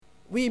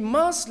we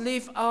must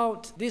live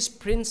out these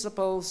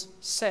principles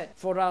set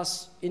for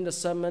us in the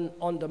Sermon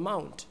on the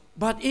Mount.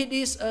 But it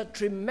is a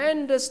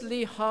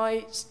tremendously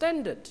high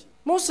standard.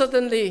 Most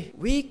certainly,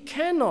 we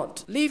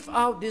cannot live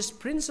out these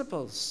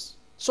principles.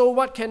 So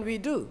what can we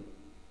do?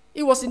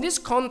 It was in this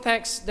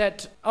context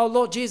that our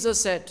Lord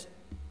Jesus said,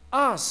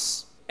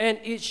 "Ask, and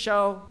it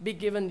shall be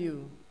given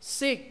you.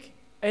 Seek,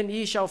 and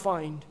ye shall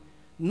find.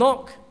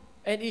 Knock,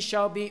 and it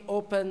shall be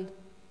opened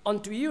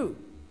unto you."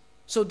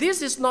 So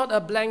this is not a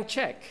blank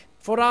check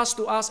for us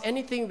to ask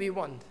anything we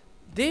want.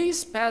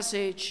 This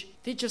passage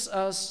teaches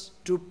us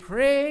to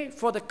pray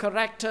for the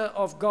character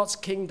of God's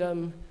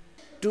kingdom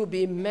to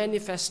be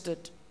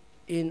manifested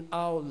in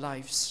our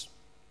lives.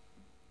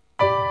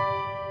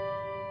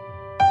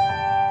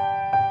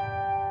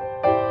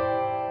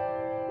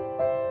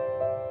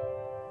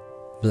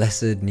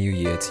 Blessed New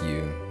Year to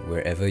you,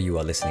 wherever you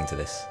are listening to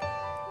this.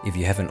 If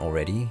you haven't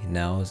already,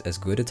 now's as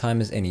good a time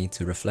as any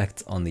to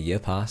reflect on the year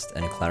past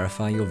and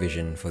clarify your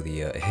vision for the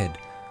year ahead,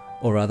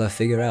 or rather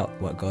figure out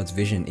what God's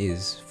vision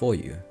is for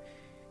you.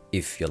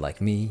 If you're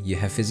like me, you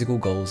have physical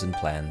goals and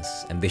plans,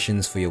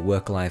 ambitions for your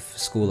work life,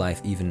 school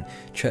life, even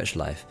church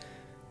life.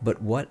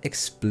 But what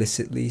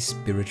explicitly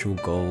spiritual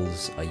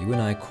goals are you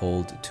and I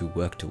called to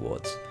work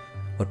towards?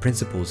 What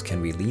principles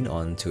can we lean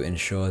on to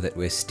ensure that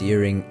we're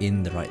steering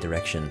in the right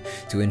direction,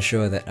 to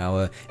ensure that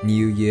our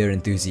New Year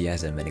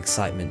enthusiasm and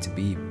excitement to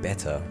be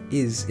better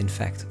is in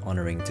fact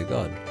honoring to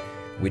God?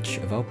 Which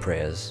of our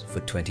prayers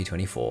for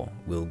 2024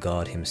 will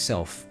God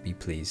Himself be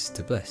pleased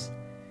to bless?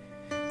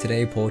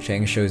 Today, Paul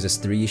Cheng shows us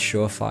 3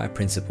 surefire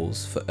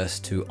principles for us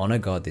to honor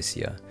God this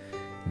year.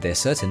 They're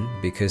certain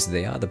because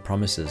they are the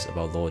promises of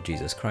our Lord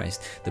Jesus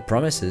Christ, the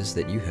promises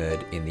that you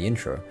heard in the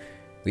intro,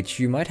 which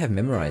you might have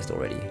memorized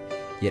already,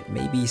 yet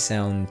maybe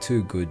sound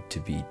too good to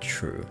be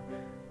true.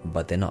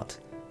 But they're not.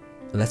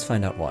 Let's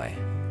find out why.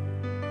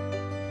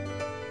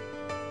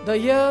 The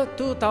year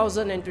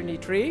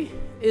 2023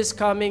 is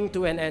coming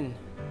to an end.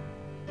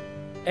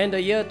 And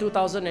the year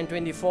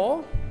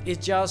 2024 is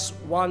just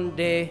one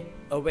day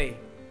away.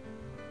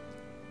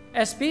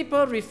 As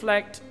people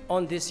reflect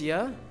on this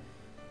year,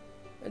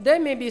 there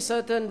may be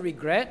certain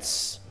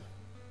regrets,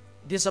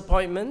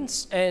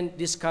 disappointments, and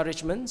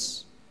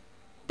discouragements.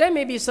 There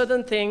may be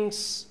certain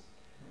things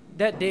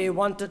that they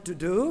wanted to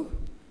do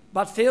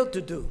but failed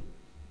to do,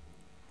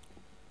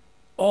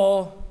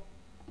 or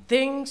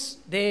things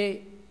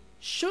they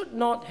should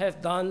not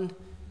have done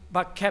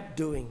but kept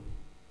doing.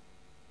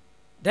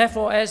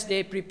 Therefore, as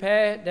they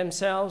prepare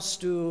themselves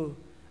to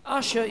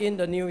usher in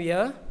the new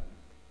year,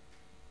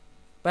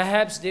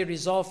 perhaps they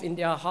resolve in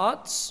their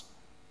hearts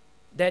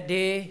that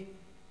they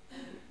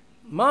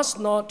must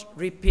not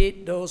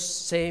repeat those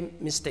same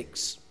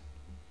mistakes,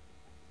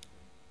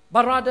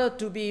 but rather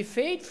to be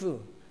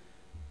faithful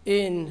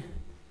in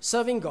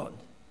serving God,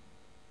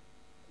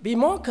 be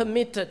more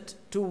committed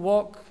to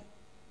walk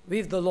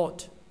with the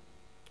Lord,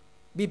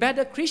 be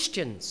better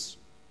Christians,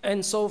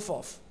 and so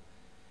forth.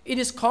 It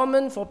is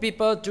common for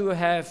people to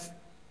have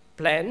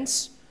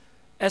plans,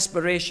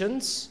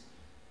 aspirations,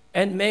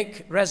 and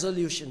make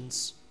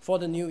resolutions for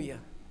the new year.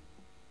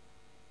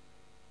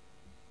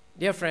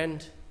 Dear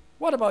friend,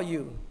 what about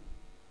you?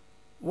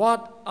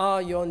 What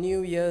are your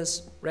New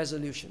Year's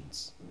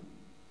resolutions?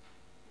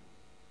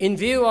 In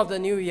view of the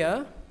new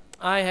year,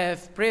 I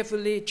have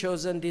prayerfully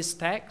chosen this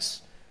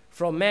text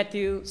from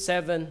Matthew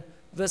 7,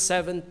 verse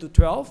 7 to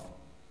 12.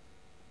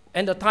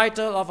 And the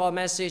title of our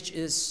message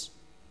is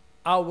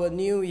Our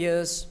New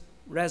Year's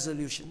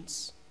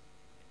Resolutions.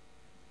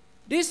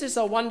 This is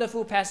a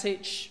wonderful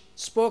passage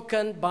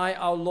spoken by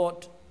our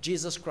Lord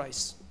Jesus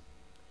Christ.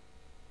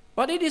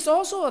 But it is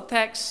also a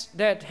text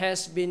that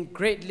has been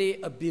greatly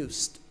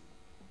abused.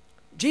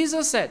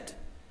 Jesus said,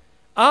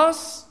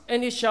 "Ask,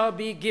 and it shall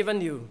be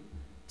given you.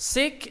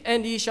 Seek,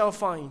 and ye shall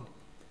find.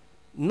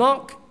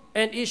 Knock,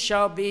 and it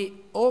shall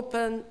be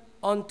opened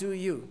unto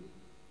you."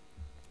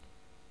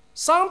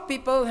 Some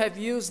people have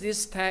used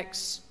this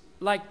text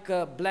like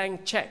a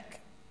blank check.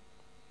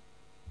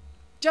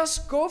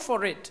 Just go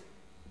for it.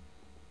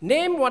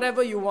 Name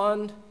whatever you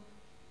want,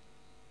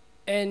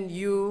 and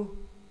you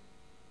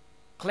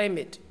claim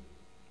it.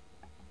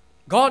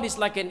 God is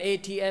like an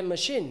ATM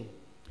machine.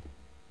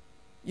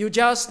 You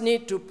just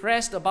need to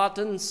press the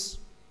buttons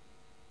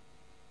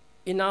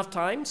enough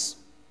times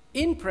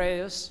in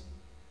prayers,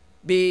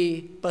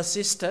 be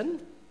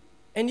persistent,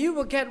 and you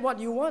will get what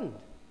you want.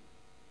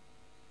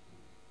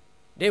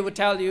 They will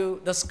tell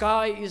you the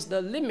sky is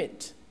the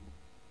limit.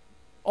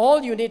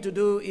 All you need to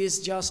do is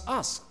just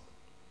ask.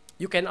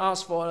 You can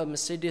ask for a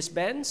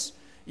Mercedes-Benz.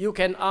 You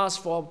can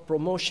ask for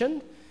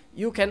promotion.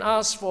 You can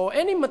ask for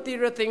any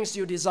material things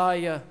you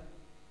desire,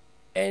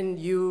 and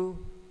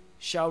you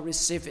shall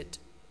receive it.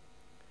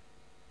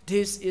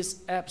 This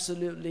is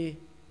absolutely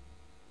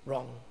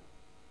wrong.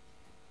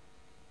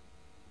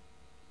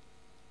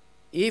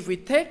 If we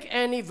take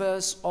any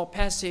verse or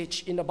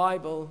passage in the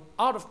Bible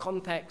out of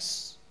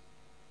context,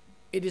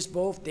 it is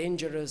both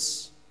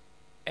dangerous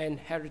and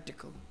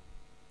heretical.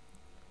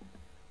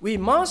 We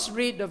must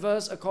read the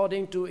verse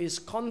according to its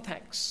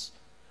context.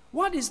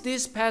 What is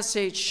this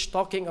passage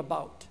talking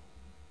about?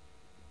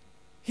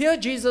 Here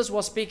Jesus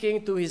was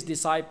speaking to his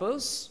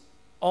disciples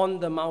on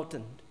the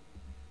mountain,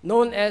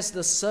 known as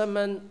the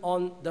Sermon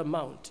on the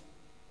Mount.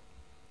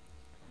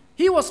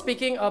 He was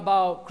speaking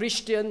about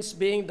Christians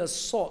being the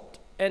salt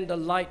and the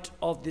light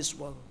of this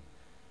world.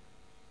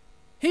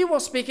 He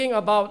was speaking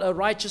about a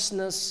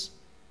righteousness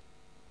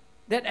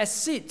that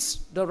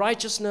exceeds the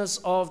righteousness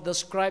of the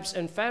scribes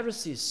and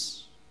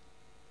Pharisees.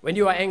 When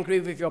you are angry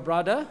with your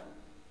brother,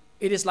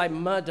 it is like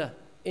murder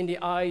in the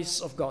eyes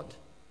of God.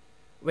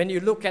 When you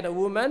look at a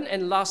woman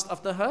and lust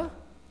after her,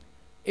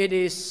 it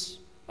is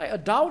like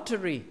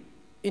adultery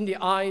in the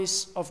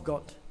eyes of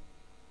God.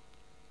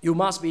 You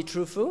must be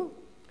truthful.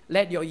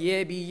 Let your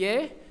yea be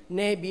yea,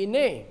 nay be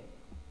nay.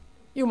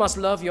 You must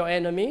love your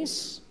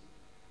enemies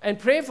and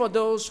pray for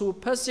those who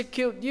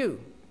persecute you.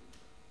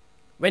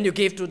 When you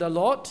give to the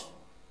Lord,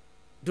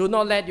 do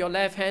not let your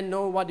left hand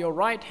know what your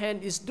right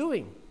hand is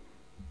doing.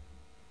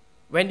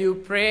 When you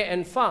pray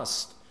and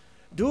fast,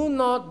 do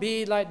not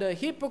be like the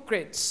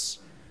hypocrites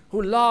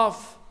who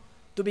love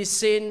to be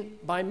seen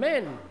by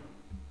men.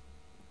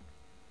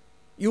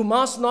 You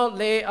must not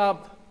lay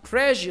up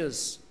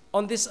treasures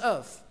on this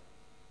earth,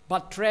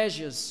 but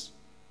treasures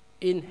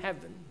in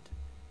heaven.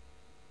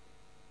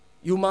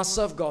 You must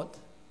serve God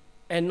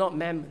and not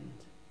mammon.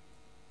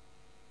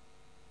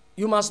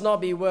 You must not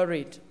be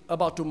worried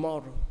about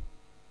tomorrow.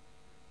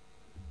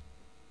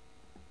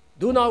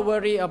 Do not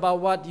worry about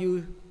what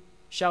you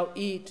shall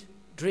eat,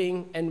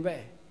 drink, and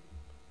wear,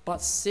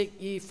 but seek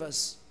ye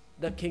first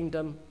the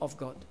kingdom of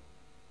God.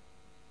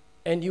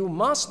 And you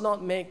must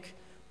not make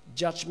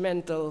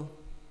judgmental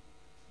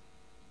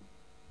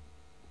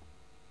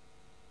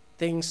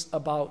things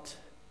about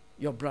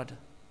your brother.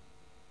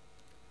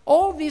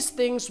 All these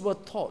things were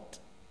taught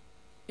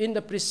in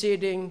the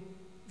preceding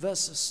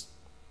verses.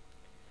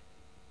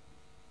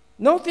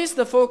 Notice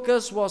the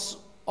focus was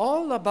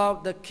all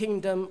about the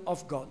kingdom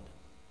of God.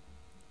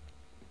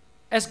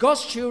 As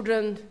God's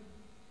children,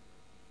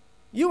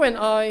 you and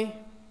I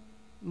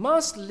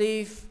must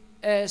live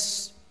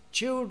as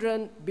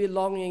children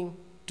belonging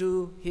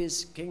to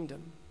His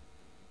kingdom.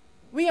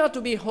 We are to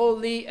be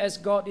holy as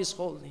God is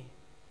holy.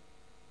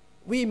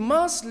 We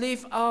must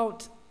live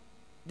out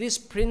these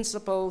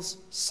principles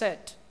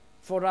set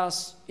for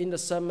us in the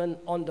Sermon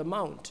on the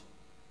Mount.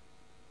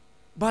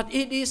 But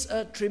it is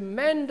a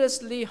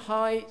tremendously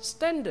high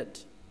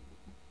standard.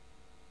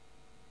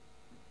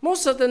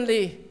 Most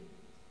certainly,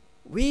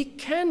 we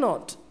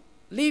cannot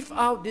live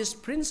out these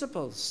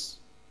principles.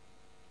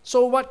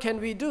 So what can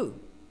we do?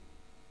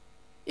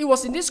 It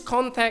was in this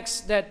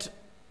context that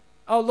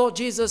our Lord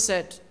Jesus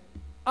said,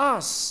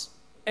 "Ask,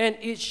 and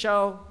it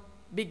shall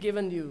be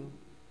given you.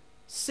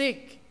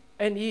 Seek,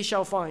 and ye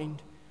shall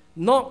find.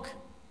 Knock,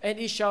 and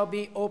it shall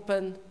be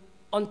opened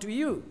unto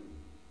you."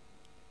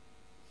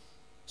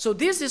 So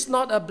this is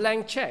not a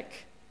blank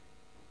check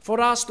for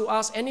us to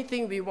ask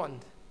anything we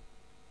want.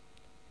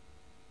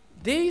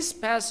 This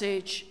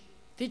passage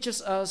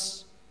teaches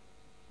us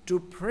to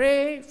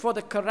pray for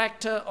the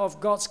character of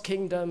God's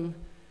kingdom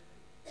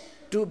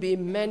to be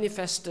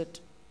manifested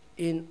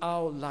in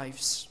our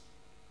lives.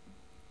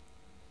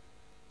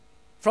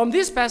 From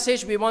this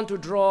passage, we want to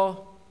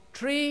draw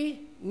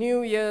 3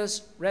 New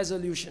Year's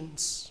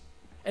resolutions.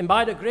 And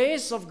by the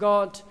grace of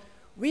God,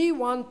 we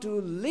want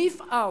to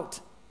live out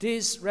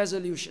these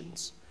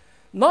resolutions,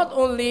 not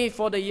only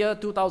for the year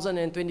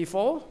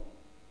 2024,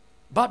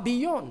 but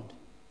beyond,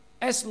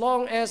 as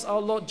long as our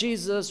Lord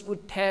Jesus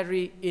would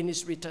tarry in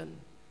His return.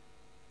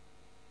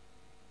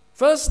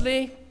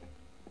 Firstly,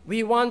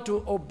 we want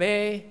to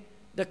obey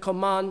the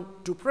command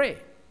to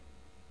pray.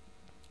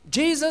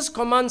 Jesus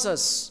commands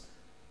us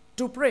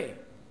to pray.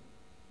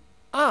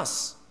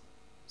 Ask,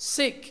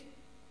 seek,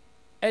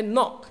 and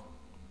knock.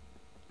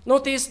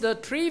 Notice the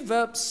 3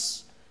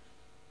 verbs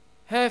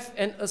have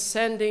an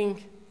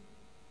ascending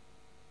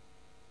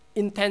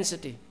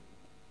intensity.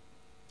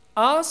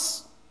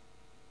 Ask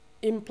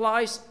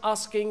implies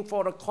asking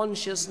for a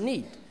conscious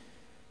need.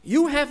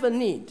 You have a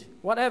need,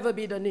 whatever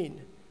be the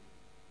need,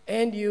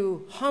 and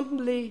you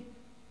humbly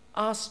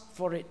ask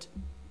for it.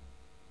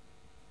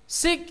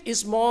 Seek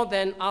is more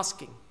than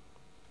asking.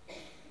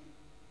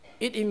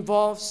 It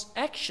involves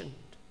action.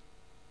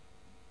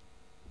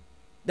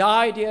 The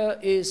idea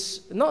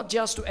is not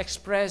just to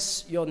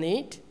express your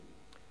need,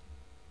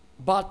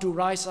 but to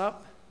rise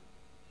up,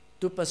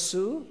 to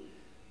pursue,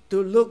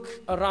 to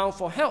look around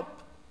for help.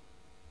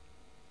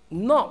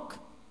 Knock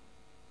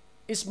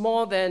is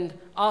more than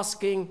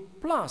asking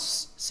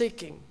plus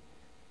seeking.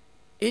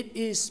 It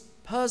is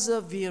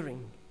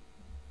persevering,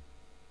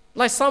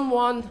 like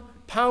someone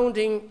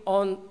pounding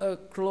on a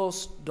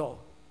closed door.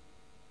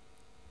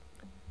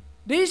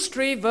 These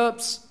 3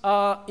 verbs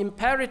are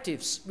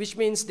imperatives, which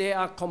means they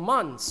are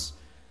commands.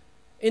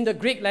 In the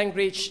Greek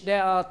language,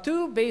 there are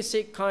 2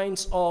 basic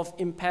kinds of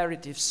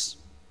imperatives.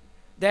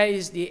 There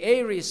is the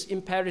aorist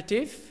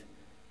imperative,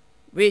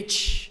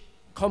 which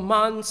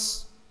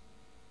commands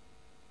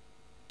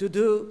to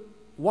do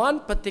one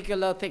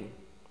particular thing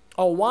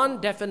or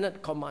one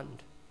definite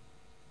command,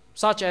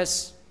 such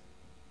as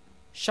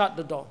shut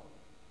the door,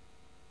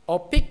 or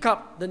pick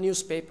up the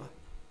newspaper.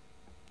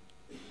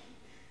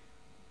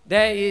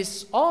 There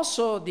is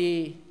also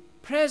the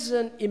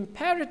present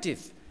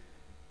imperative,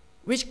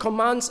 which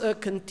commands a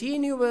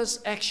continuous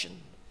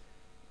action.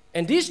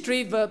 And these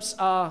three verbs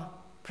are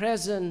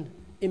present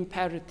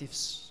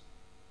imperatives,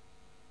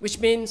 which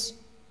means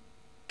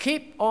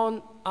keep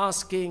on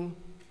asking,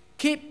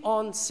 keep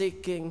on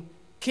seeking,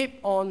 keep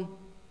on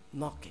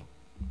knocking.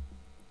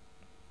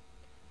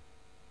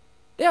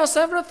 There are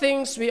several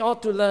things we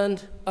ought to learn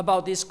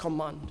about this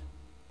command.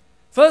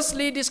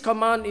 Firstly, this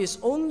command is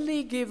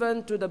only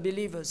given to the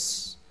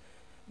believers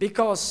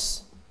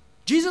because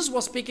Jesus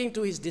was speaking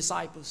to his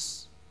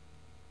disciples.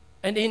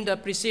 And in the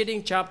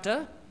preceding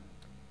chapter,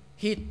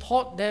 he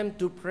taught them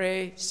to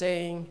pray,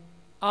 saying,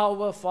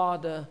 "Our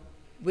Father,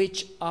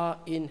 which art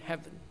in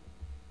heaven."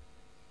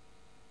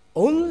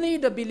 Only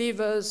the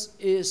believers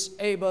is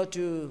able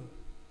to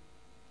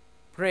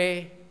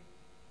pray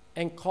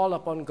and call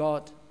upon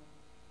God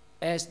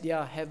as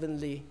their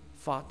heavenly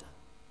Father.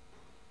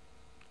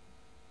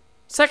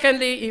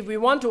 Secondly, if we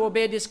want to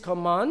obey this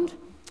command,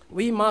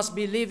 we must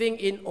be living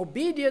in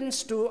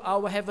obedience to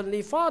our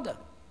heavenly Father.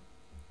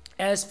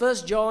 As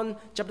 1 John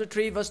chapter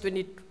 3 verse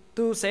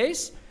 22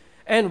 says,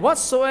 "And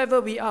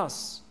whatsoever we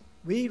ask,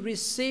 we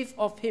receive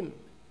of him,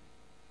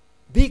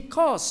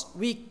 because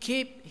we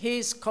keep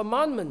his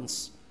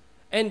commandments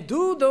and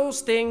do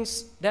those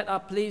things that are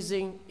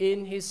pleasing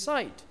in his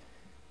sight."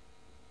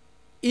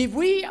 If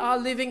we are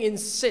living in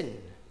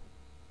sin,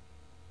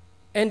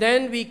 and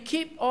then we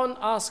keep on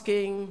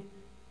asking,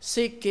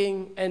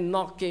 seeking, and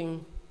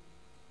knocking,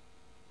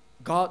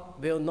 God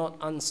will not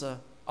answer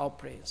our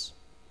prayers.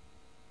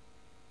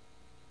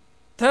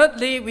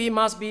 Thirdly, we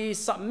must be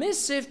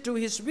submissive to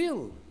his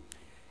will.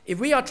 If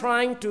we are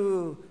trying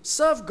to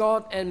serve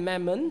God and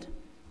mammon,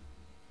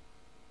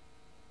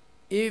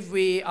 if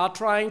we are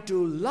trying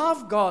to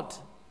love God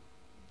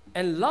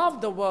and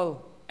love the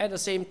world at the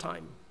same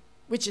time,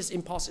 which is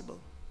impossible,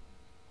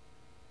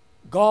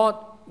 God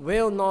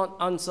will not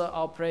answer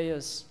our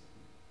prayers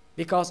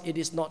because it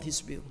is not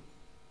his will.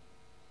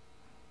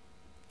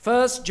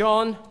 1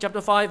 John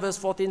chapter 5 verse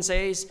 14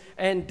 says,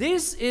 "And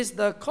this is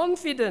the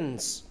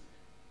confidence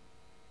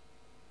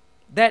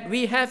that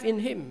we have in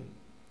him,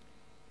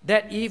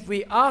 that if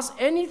we ask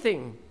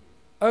anything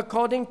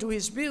according to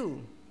his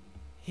will,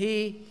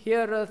 he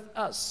heareth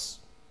us."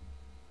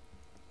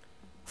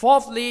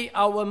 Fourthly,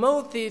 our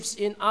motives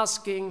in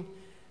asking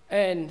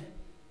and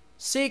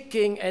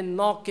seeking and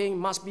knocking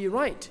must be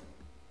right.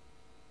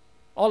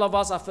 All of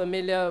us are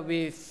familiar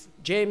with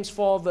James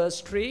 4 verse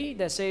 3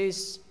 that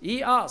says,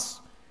 "Ye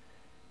ask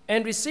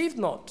and receive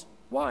not."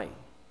 Why?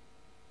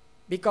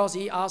 Because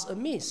ye ask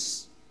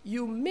amiss.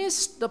 You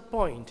miss the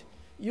point.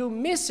 You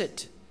miss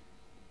it,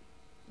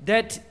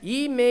 that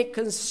ye may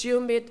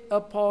consume it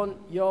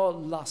upon your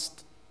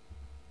lust.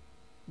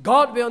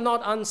 God will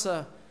not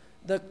answer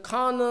the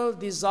carnal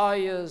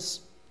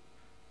desires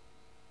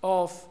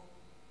of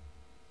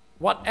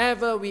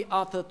whatever we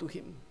utter to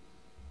him.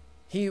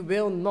 He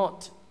will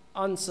not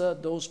answer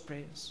those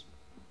prayers.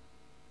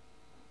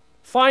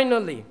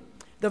 Finally,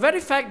 the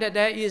very fact that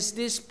there is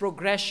this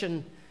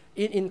progression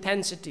in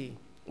intensity,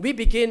 we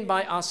begin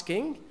by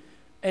asking,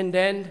 and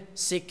then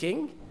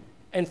seeking,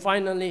 and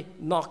finally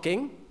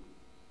knocking,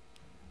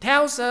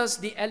 tells us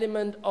the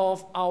element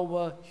of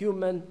our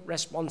human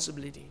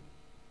responsibility.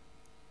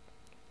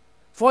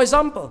 For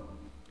example,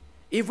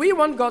 if we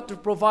want God to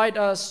provide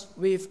us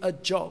with a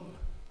job,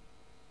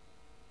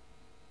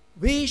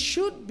 we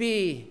should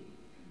be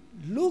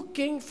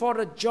looking for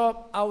a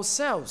job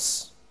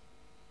ourselves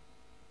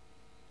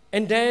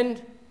and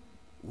then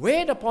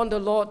wait upon the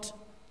Lord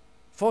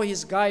for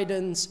his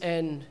guidance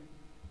and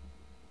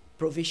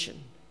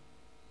provision.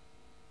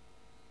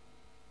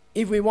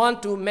 If we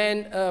want to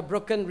mend a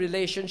broken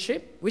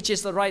relationship, which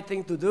is the right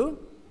thing to do,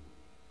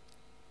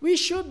 we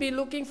should be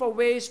looking for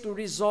ways to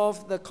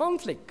resolve the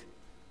conflict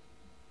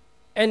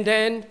and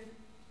then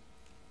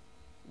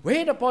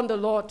wait upon the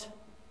Lord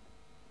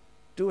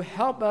to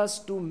help us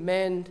to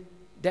mend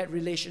that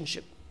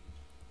relationship.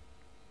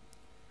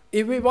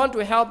 If we want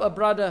to help a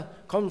brother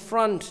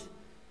confront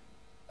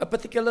a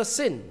particular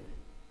sin,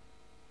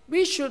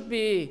 we should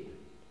be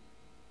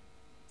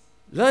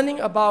learning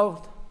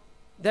about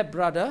that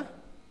brother,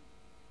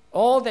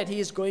 all that he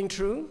is going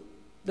through,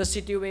 the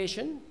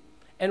situation,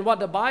 and what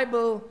the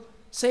Bible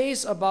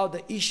says about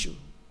the issue.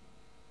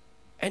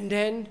 And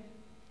then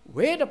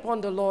wait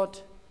upon the Lord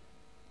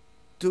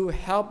to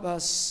help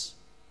us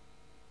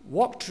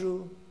walk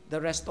through the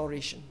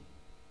restoration.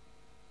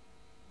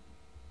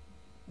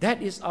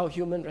 That is our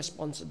human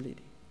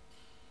responsibility.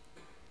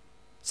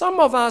 Some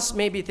of us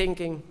may be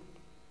thinking,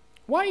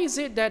 why is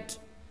it that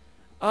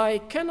I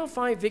cannot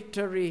find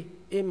victory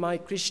in my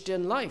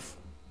Christian life?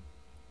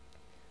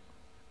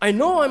 I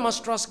know I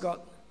must trust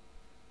God,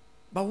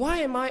 but why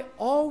am I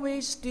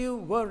always still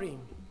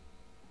worrying?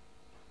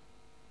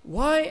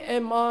 Why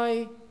am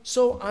I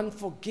so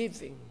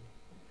unforgiving,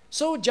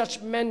 so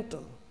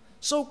judgmental,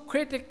 so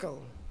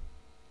critical?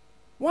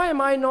 Why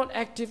am I not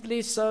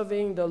actively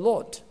serving the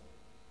Lord?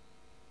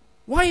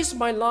 Why is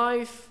my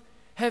life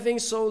having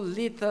so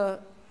little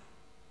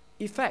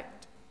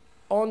effect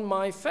on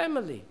my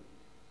family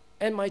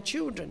and my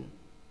children?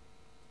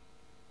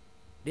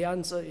 The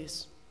answer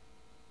is,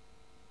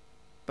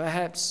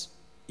 perhaps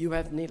you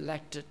have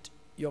neglected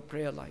your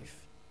prayer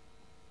life.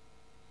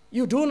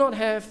 You do not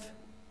have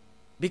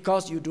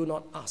because you do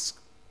not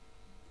ask.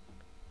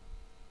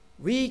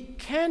 We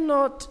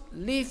cannot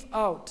live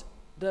out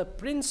the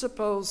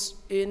principles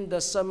in the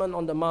Sermon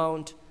on the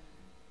Mount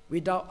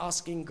without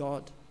asking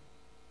God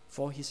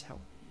for His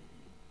help.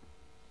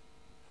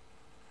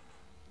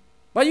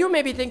 But you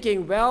may be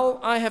thinking, well,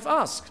 I have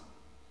asked,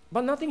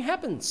 but nothing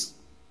happens.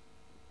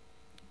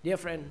 Dear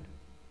friend,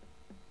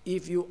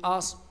 if you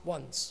ask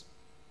once,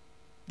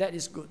 that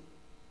is good.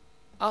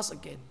 Ask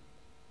again.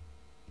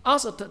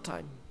 Ask a third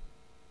time.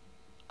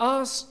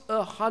 Ask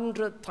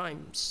 100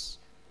 times.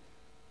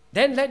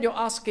 Then let your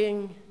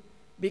asking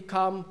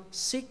become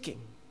seeking.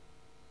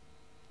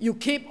 You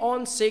keep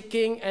on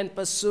seeking and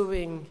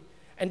pursuing,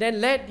 and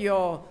then let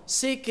your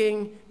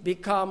seeking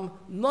become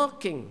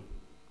knocking.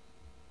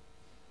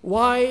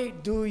 Why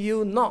do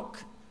you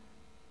knock?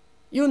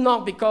 You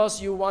knock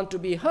because you want to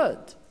be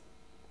heard.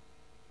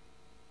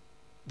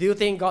 Do you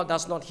think God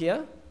does not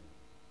hear?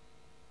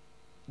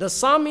 The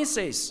psalmist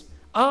says,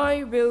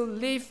 I will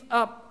lift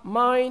up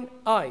mine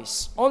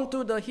eyes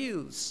unto the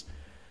hills,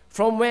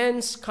 from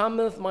whence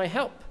cometh my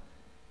help.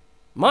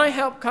 My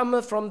help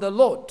cometh from the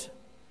Lord,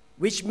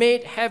 which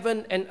made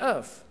heaven and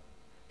earth.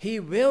 He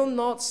will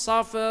not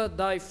suffer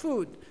thy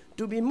foot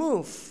to be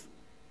moved.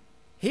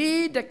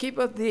 He that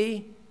keepeth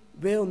thee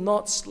will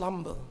not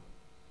slumber.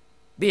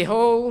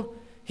 Behold,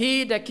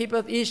 he that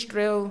keepeth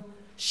Israel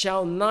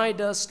shall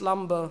neither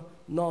slumber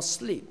nor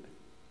sleep.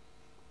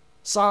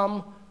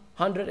 Psalm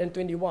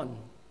 121.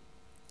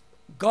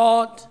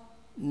 God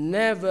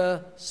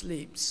never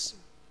sleeps.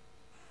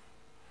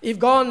 If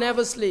God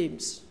never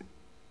sleeps,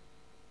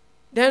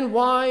 then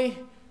why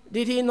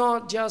did He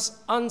not just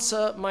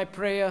answer my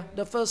prayer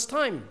the first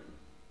time?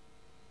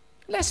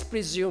 Let's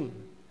presume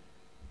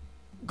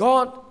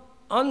God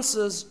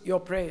answers your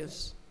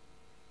prayers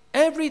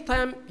every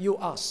time you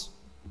ask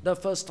the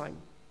first time.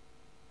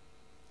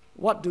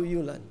 What do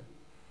you learn?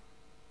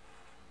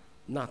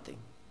 Nothing.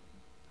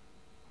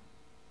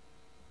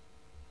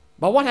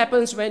 But what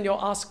happens when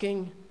your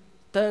asking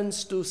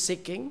turns to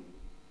seeking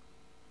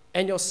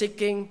and your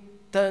seeking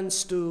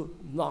turns to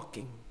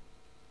knocking?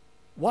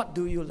 What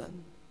do you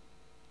learn?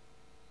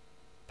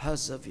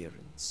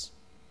 Perseverance.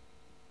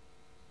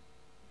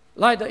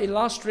 Like the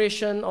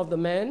illustration of the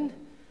man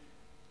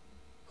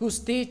whose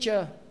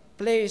teacher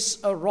placed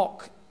a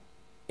rock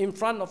in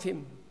front of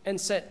him and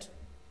said,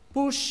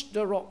 push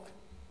the rock.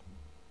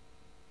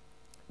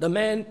 The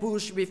man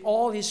pushed with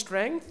all his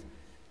strength,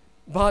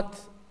 but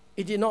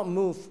it did not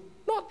move,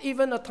 not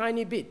even a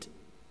tiny bit.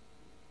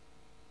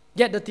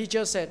 Yet the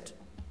teacher said,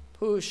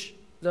 push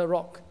the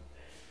rock.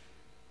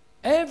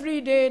 Every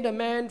day the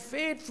man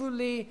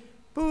faithfully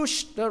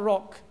pushed the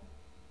rock,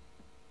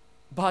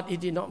 but it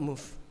did not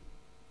move.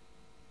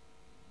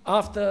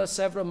 After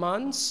several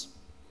months,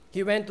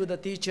 he went to the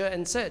teacher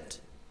and said,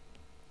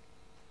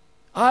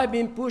 I've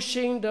been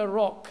pushing the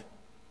rock,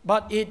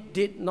 but it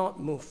did not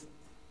move.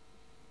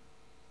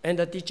 And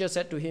the teacher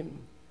said to him,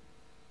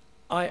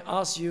 I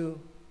asked you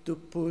to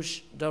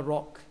push the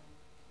rock,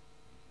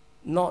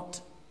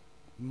 not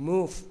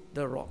move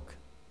the rock.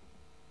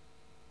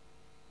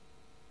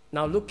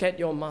 Now look at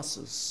your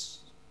muscles.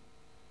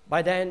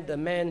 By then, the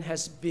man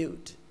has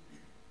built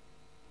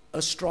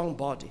a strong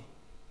body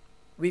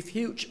with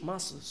huge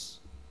muscles.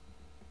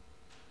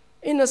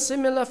 In a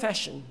similar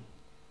fashion,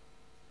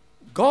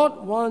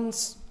 God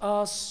wants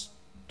us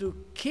to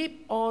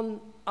keep on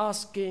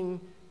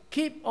asking,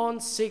 keep on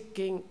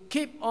seeking,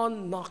 keep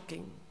on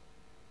knocking,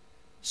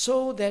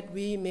 so that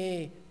we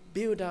may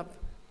build up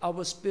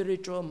our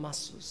spiritual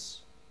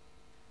muscles,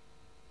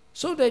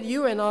 so that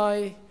you and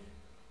I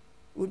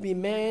would be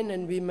men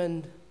and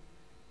women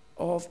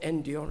of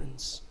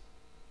endurance,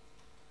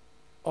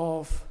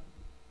 of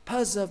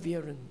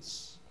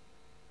perseverance,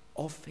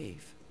 of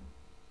faith.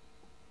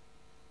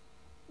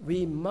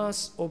 We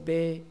must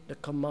obey the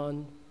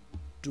command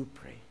to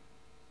pray.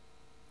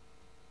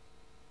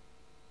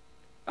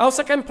 Our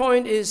second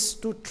point is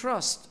to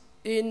trust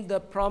in the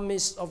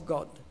promise of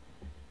God.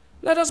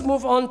 Let us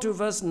move on to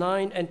verse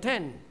 9 and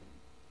 10.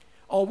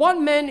 Or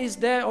what man is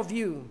there of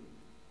you,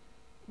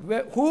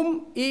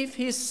 whom if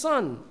his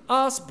son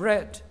asks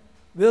bread,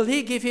 will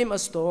he give him a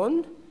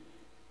stone?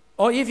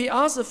 Or if he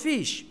asks a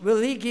fish,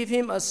 will he give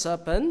him a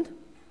serpent?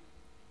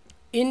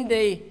 In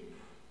the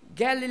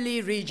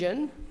Galilee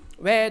region,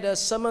 where the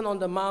Sermon on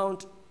the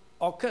Mount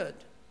occurred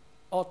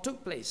or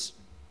took place,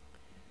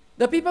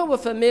 the people were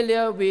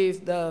familiar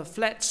with the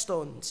flat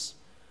stones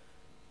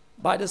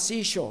by the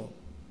seashore,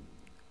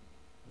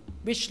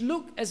 which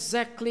looked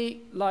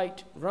exactly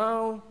like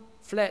round,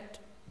 flat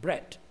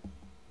bread.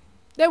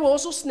 There were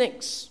also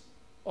snakes,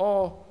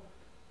 or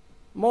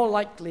more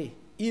likely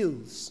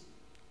eels,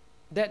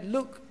 that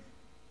look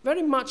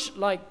very much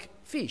like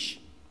fish.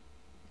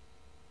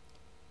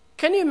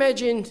 Can you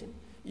imagine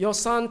your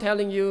son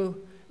telling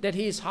you that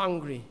he is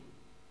hungry,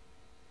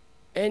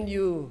 and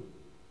you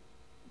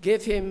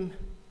give him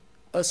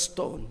a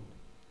stone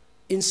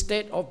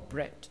instead of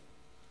bread.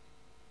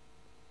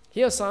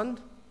 Here, son,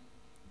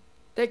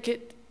 take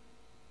it,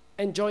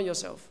 enjoy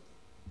yourself.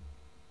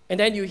 And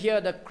then you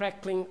hear the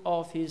crackling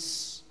of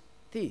his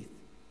teeth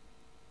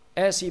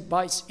as he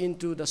bites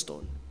into the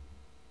stone.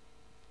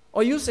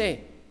 Or you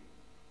say,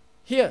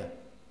 here,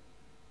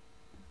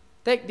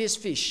 take this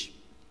fish.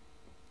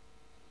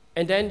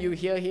 And then you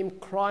hear him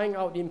crying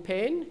out in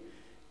pain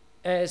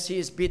as he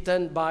is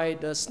bitten by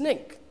the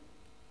snake.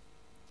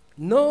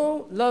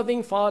 No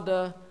loving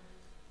father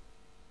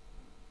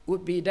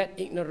would be that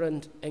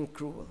ignorant and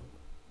cruel.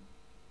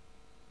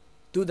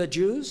 To the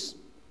Jews,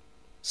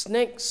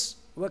 snakes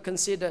were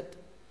considered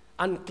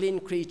unclean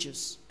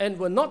creatures and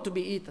were not to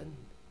be eaten.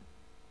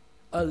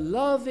 A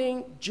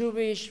loving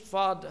Jewish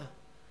father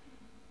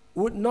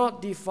would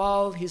not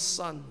defile his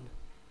son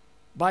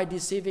by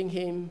deceiving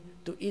him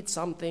to eat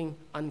something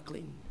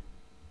unclean.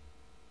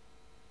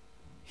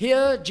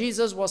 Here,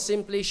 Jesus was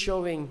simply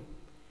showing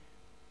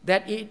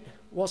that it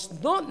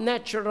was not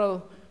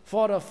natural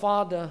for a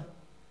father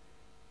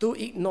to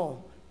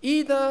ignore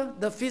either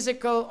the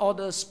physical or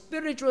the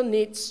spiritual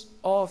needs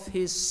of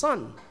his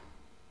son.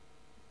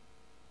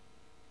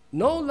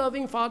 No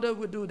loving father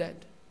would do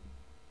that.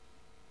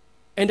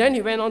 And then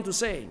he went on to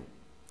say,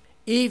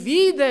 if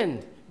ye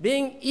then,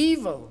 being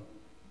evil,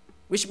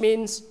 which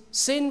means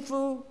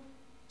sinful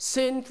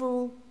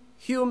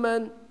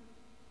human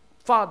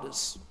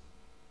fathers,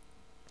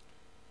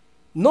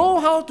 know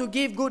how to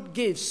give good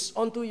gifts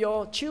unto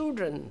your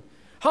children,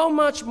 how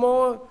much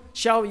more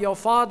shall your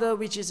Father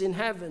which is in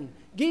heaven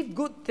give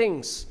good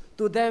things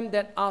to them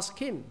that ask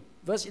him?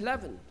 Verse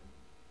 11.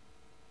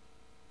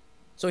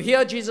 So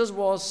here Jesus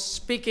was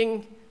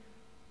speaking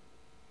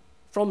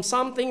from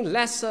something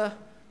lesser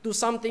to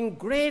something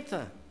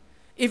greater.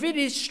 If it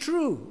is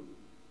true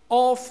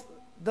of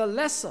the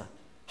lesser,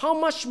 how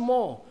much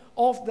more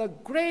of the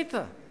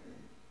greater?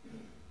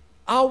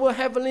 Our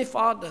Heavenly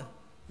Father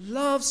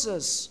loves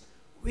us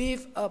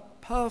with a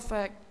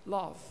perfect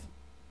love.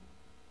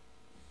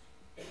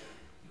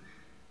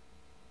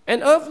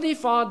 An earthly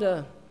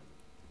father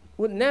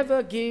would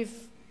never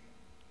give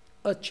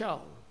a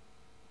child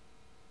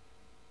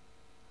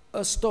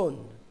a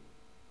stone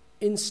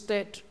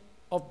instead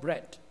of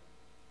bread,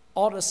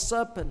 or a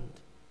serpent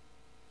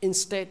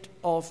instead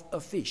of a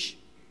fish.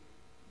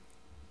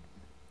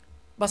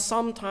 But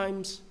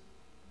sometimes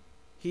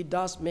he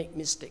does make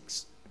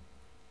mistakes.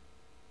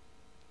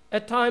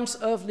 At times,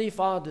 earthly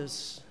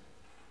fathers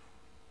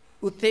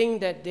would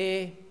think that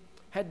they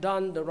had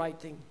done the right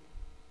thing,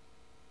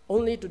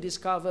 only to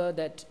discover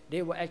that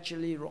they were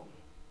actually wrong.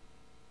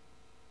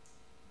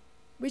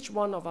 Which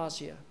one of us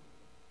here,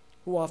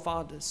 who are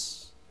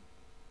fathers,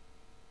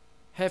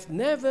 have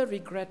never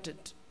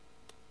regretted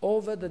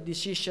over the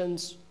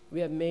decisions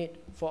we have made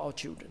for our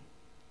children?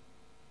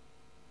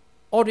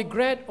 Or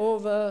regret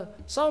over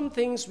some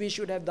things we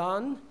should have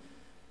done,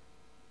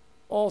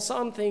 or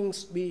some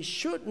things we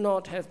should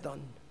not have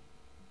done?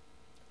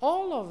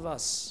 All of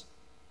us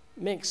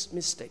makes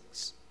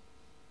mistakes.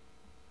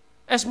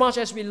 As much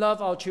as we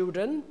love our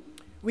children,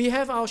 we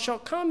have our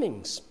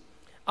shortcomings,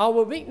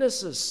 our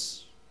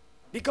weaknesses,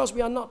 because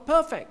we are not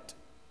perfect.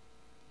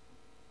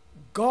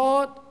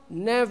 God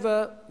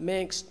never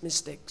makes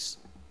mistakes.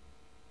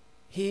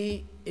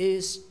 He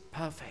is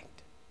perfect.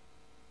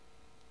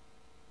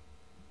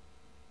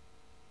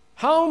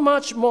 How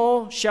much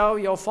more shall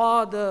your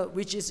Father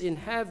which is in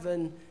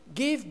heaven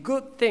give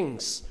good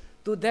things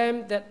to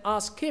them that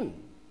ask him?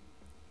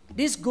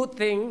 These good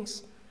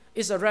things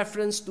is a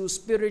reference to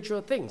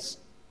spiritual things,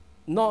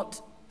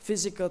 not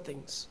physical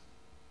things.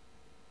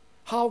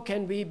 How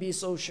can we be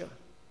so sure?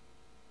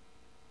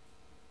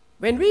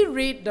 When we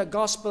read the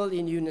gospel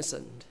in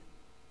unison,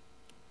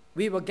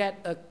 we will get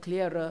a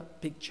clearer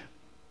picture.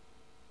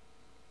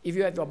 If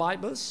you have your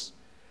Bibles,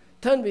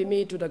 turn with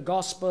me to the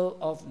Gospel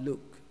of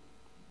Luke,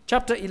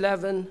 chapter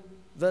 11,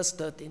 verse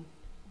 13.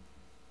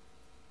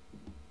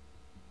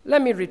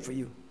 Let me read for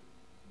you.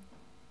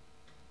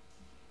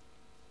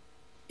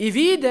 If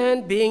ye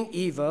then, being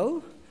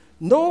evil,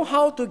 know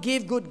how to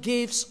give good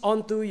gifts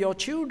unto your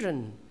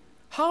children,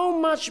 how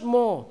much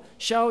more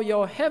shall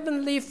your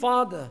heavenly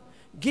Father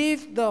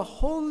give the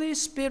Holy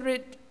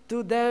Spirit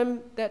to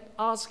them that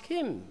ask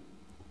him?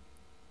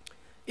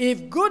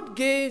 If good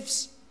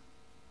gifts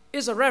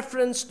is a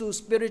reference to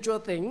spiritual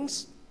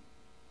things,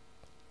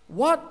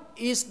 what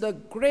is the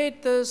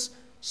greatest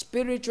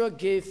spiritual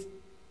gift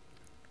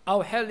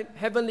our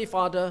Heavenly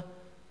Father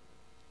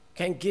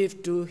can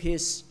give to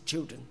his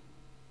children?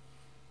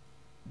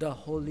 The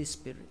Holy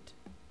Spirit.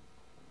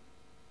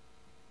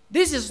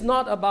 This is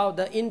not about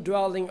the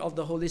indwelling of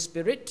the Holy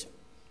Spirit.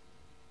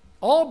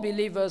 All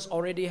believers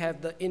already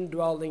have the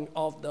indwelling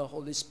of the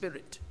Holy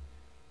Spirit.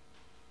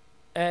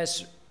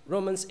 As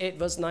Romans 8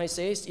 verse 9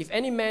 says, if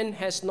any man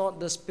has not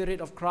the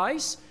Spirit of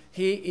Christ,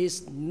 he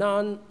is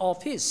none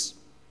of his.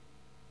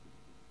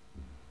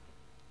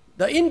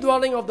 The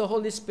indwelling of the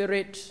Holy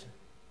Spirit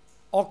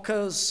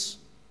occurs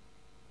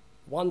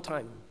one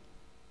time.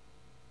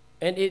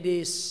 And it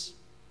is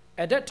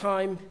at that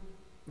time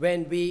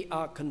when we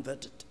are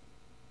converted.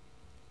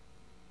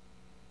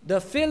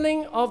 The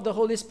filling of the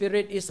Holy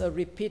Spirit is a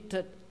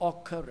repeated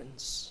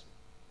occurrence.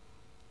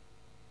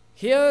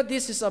 Here,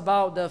 this is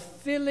about the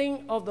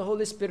filling of the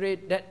Holy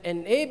Spirit that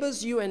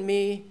enables you and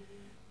me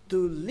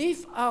to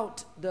live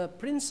out the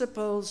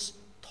principles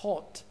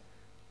taught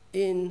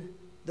in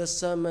the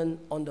Sermon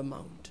on the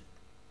Mount.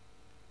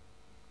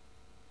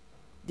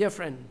 Dear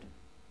friend,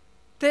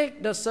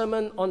 take the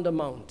Sermon on the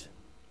Mount,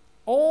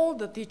 all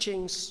the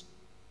teachings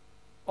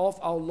of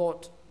our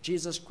Lord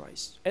Jesus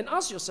Christ, and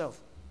ask yourself,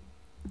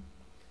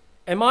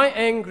 am I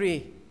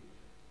angry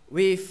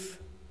with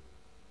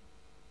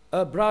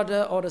a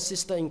brother or a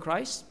sister in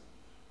Christ?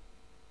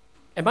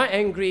 Am I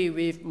angry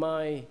with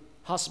my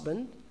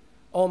husband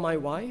or my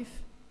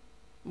wife,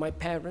 my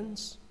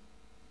parents,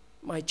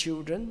 my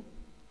children?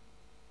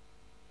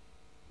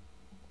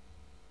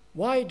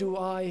 Why do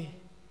I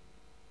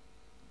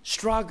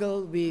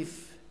struggle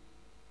with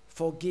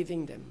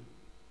forgiving them?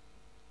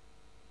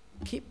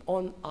 Keep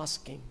on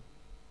asking,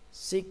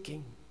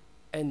 seeking,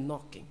 and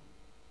knocking.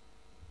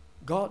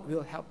 God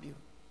will help you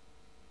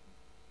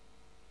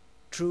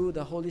through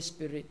the Holy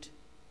Spirit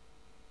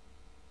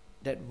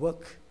that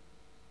work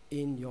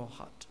in your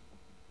heart.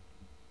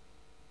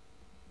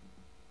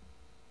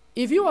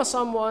 If you are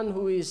someone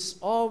who is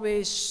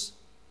always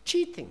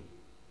cheating,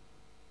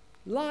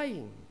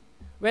 lying,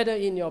 whether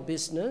in your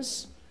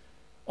business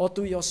or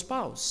to your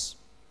spouse,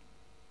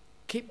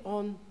 keep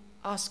on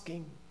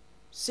asking,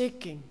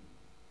 seeking,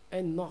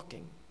 and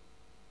knocking.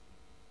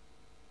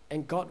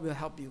 And God will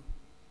help you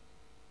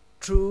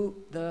through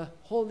the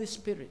Holy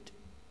Spirit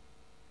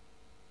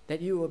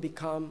that you will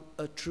become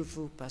a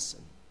truthful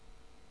person.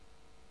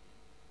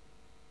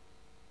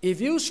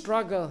 If you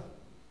struggle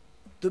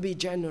to be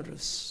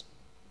generous,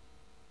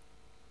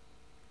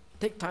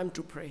 take time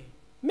to pray.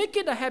 Make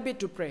it a habit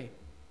to pray,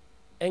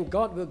 and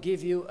God will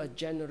give you a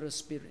generous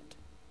spirit.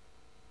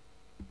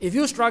 If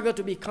you struggle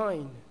to be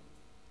kind,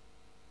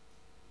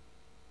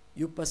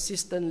 you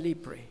persistently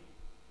pray,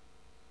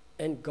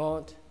 and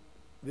God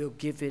will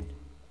give it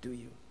to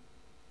you.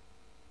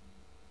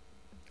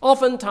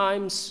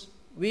 Oftentimes,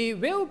 we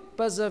will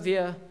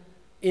persevere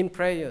in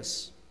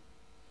prayers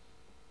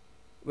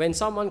when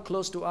someone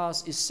close to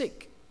us is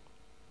sick.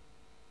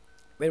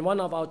 When one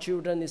of our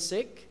children is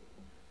sick,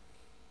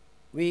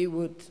 we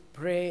would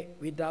pray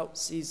without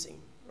ceasing,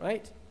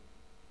 right?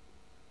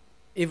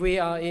 If we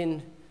are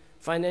in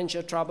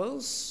financial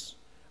troubles,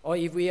 or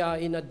if we are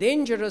in a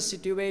dangerous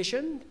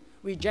situation,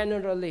 we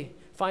generally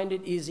find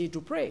it easy to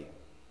pray.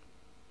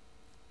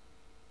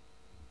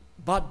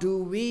 But do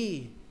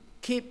we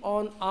keep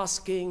on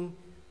asking,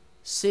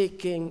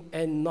 seeking,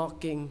 and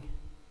knocking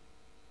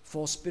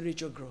for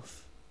spiritual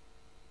growth,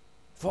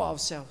 for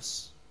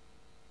ourselves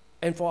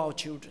and for our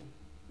children?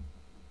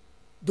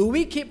 Do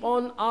we keep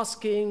on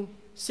asking,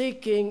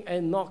 seeking,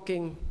 and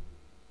knocking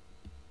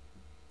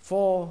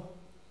for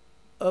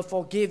a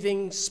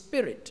forgiving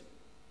spirit,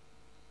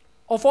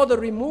 or for the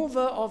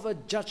removal of a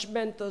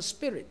judgmental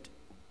spirit?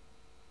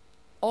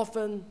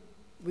 Often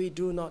we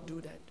do not do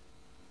that.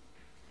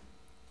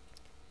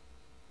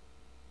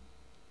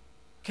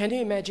 Can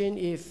you imagine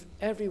if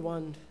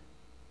everyone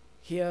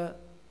here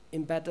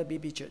in Bethel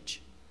BB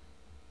Church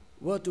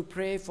were to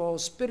pray for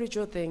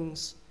spiritual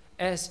things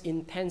as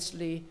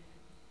intensely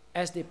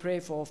as they pray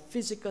for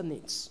physical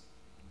needs?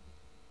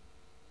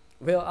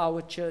 Will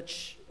our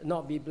church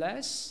not be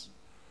blessed,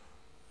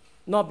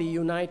 not be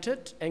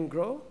united and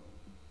grow?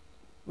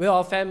 Will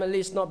our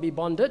families not be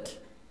bonded?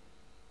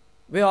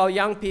 Will our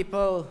young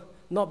people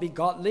not be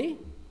godly?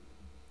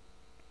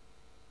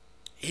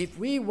 If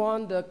we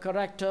want the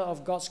character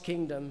of God's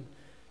kingdom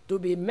to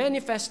be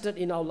manifested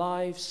in our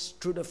lives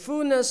through the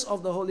fullness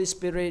of the Holy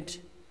Spirit,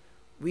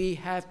 we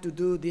have to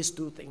do these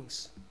two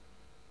things.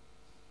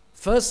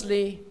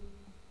 Firstly,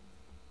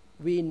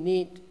 we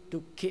need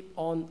to keep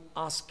on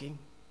asking,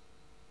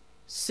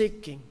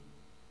 seeking,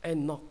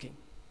 and knocking.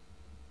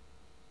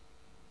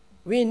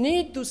 We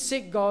need to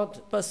seek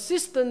God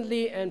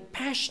persistently and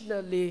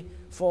passionately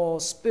for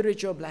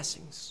spiritual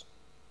blessings.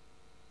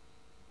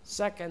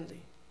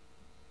 Secondly,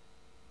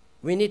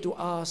 we need to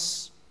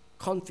ask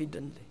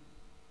confidently.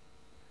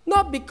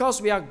 Not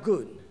because we are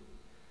good,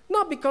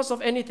 not because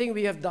of anything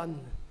we have done,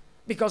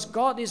 because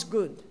God is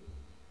good,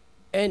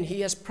 and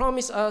He has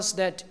promised us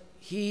that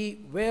He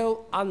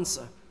will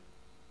answer.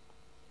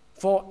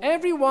 For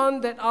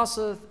everyone that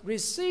asketh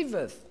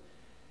receiveth,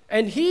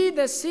 and he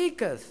that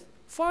seeketh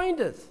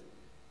findeth,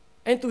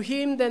 and to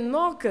him that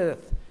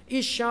knocketh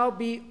it shall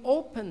be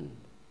opened.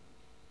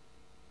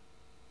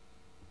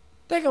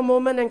 Take a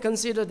moment and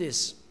consider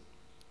this.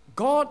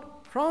 God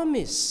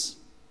promised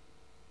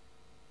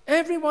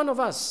every one of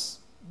us,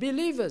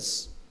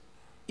 believers,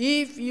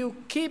 if you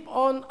keep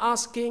on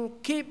asking,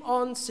 keep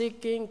on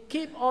seeking,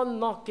 keep on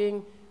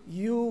knocking,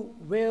 you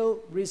will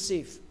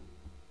receive.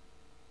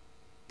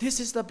 This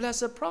is the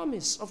blessed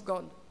promise of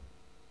God.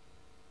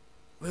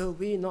 Will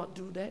we not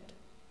do that?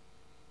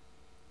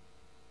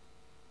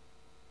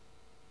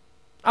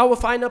 Our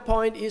final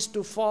point is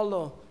to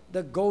follow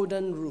the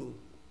golden rule.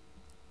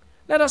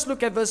 Let us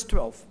look at verse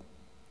 12.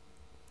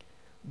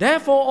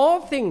 Therefore,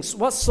 all things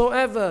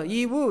whatsoever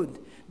ye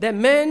would that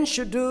men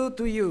should do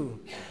to you,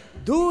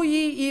 do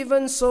ye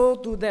even so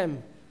to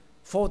them.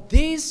 For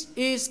this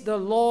is the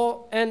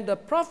law and the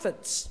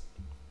prophets.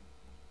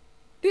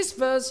 This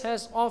verse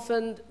has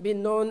often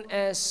been known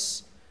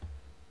as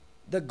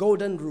the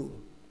golden rule.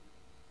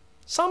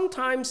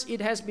 Sometimes it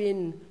has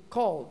been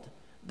called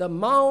the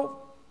Mount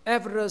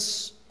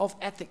Everest of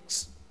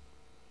ethics.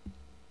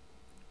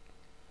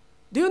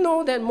 Do you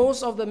know that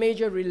most of the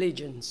major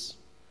religions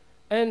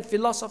and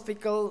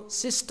philosophical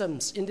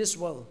systems in this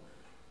world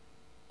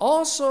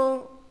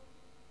also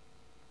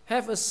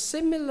have a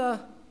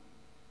similar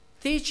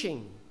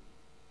teaching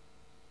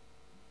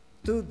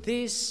to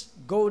this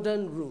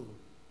golden rule?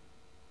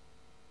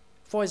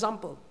 For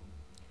example,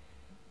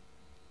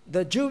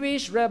 the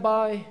Jewish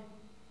Rabbi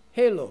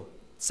Hillel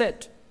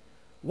said,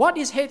 "What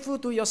is hateful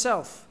to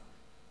yourself,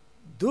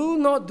 do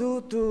not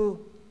do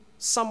to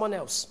someone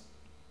else."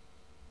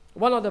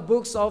 One of the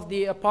books of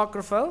the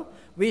Apocrypha,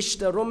 which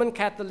the Roman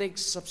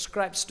Catholics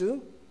subscribes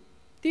to,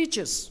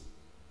 teaches,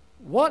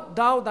 "What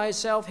thou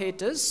thyself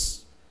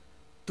hatest,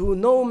 to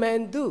no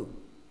man do."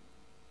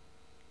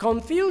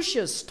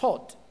 Confucius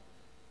taught,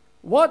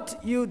 "What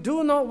you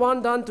do not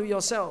want done to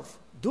yourself,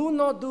 do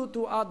not do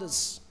to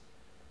others."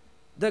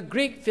 The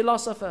Greek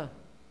philosopher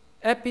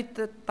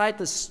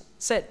Epictetus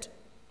said,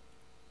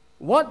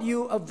 "What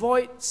you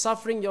avoid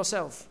suffering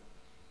yourself,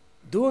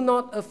 do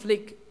not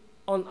afflict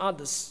on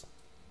others."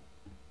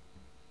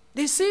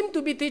 They seem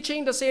to be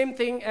teaching the same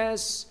thing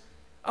as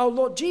our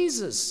Lord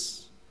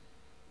Jesus,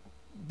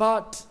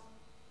 but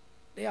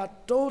they are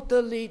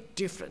totally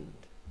different.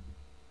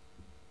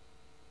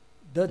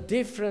 The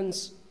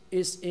difference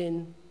is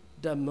in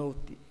the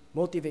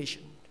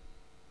motivation.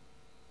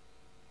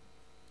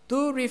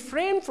 To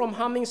refrain from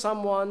harming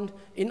someone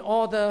in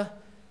order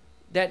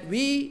that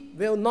we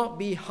will not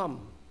be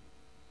harmed,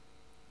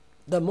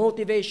 the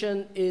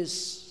motivation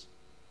is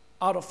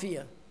out of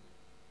fear,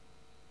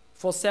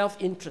 for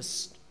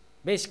self-interest.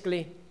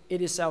 Basically, it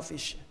is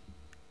selfish.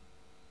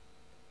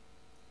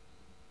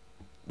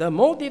 The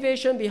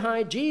motivation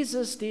behind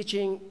Jesus'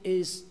 teaching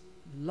is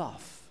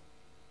love.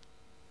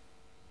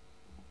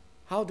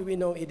 How do we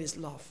know it is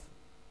love?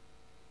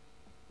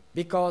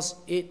 Because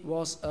it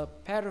was a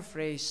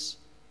paraphrase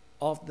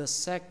of the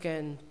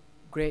second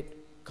great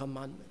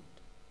commandment.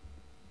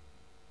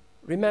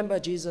 Remember,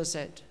 Jesus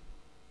said,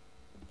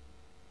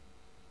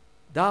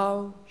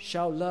 "Thou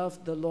shalt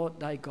love the Lord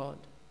thy God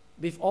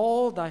with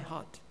all thy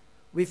heart,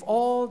 with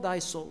all thy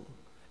soul,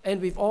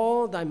 and with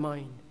all thy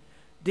mind.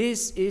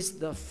 This is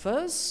the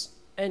first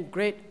and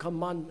great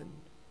commandment.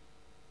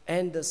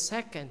 And the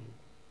second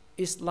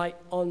is like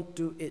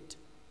unto it.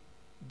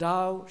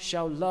 Thou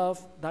shalt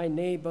love thy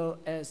neighbor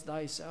as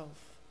thyself."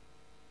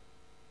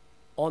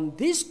 On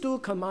these two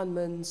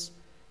commandments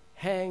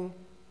hang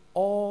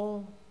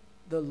all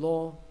the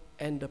law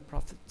and the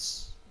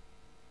prophets.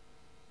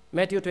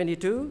 Matthew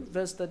 22,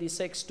 verse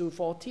 36 to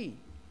 40.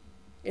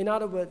 In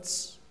other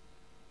words,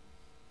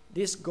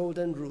 this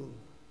golden rule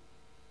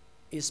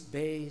is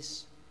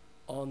based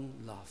on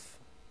love,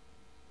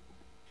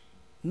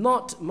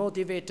 not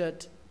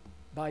motivated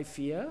by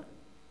fear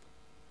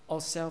or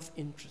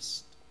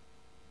self-interest.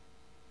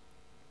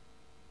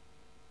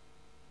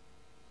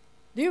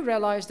 Do you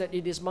realize that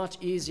it is much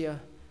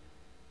easier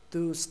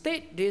to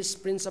state this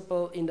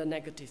principle in the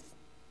negative?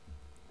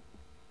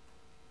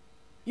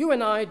 You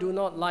and I do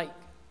not like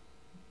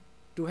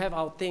to have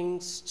our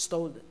things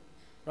stolen,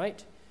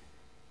 right?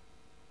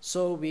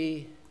 So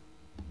we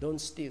don't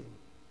steal.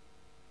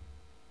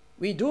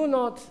 We do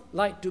not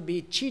like to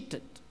be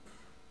cheated,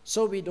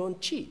 so we don't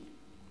cheat.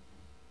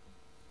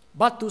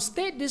 But to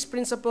state this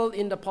principle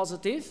in the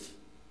positive,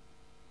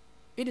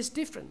 it is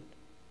different.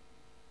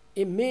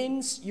 It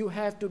means you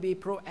have to be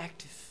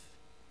proactive.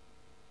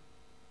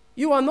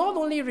 You are not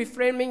only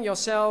refraining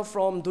yourself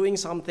from doing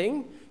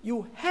something,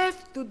 you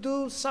have to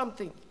do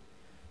something.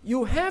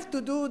 You have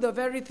to do the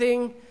very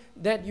thing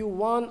that you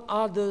want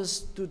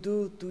others to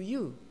do to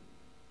you.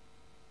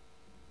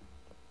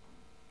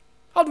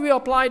 How do we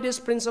apply this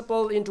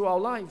principle into our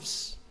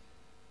lives?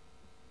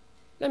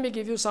 Let me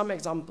give you some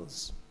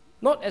examples.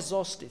 Not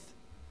exhaustive,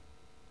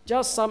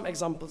 just some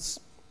examples.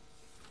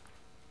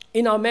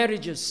 In our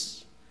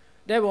marriages,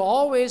 there will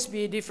always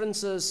be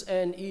differences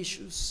and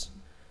issues.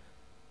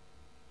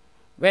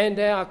 When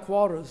there are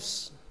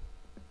quarrels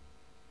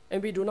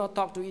and we do not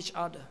talk to each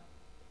other,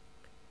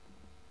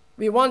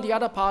 we want the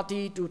other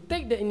party to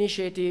take the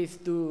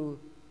initiative to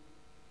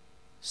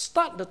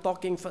start the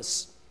talking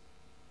first.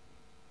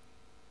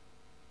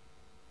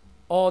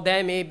 Or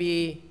there may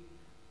be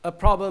a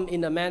problem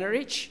in the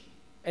marriage,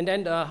 and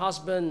then the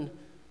husband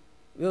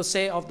will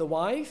say of the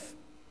wife,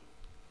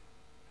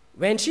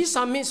 "When she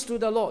submits to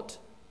the Lord,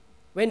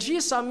 when she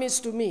submits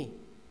to me,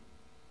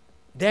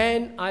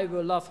 then I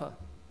will love her."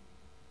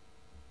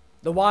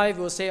 The wife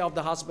will say of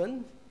the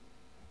husband,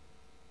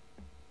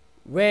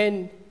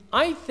 "When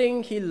I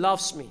think he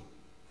loves me,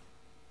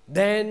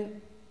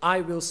 then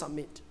I will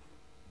submit.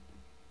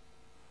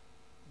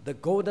 The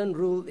golden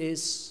rule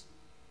is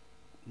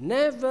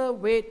never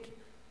wait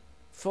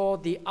for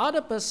the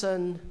other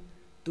person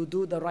to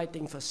do the right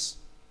thing first.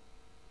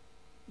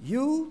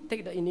 You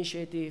take the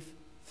initiative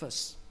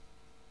first.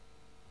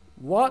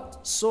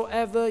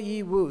 Whatsoever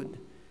ye would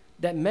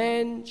that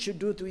man should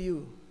do to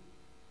you,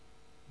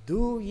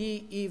 do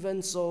ye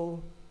even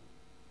so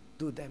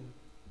to them.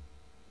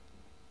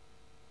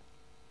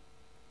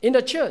 In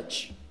the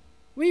church,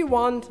 we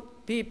want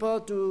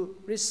people to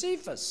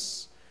receive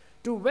us,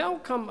 to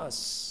welcome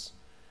us.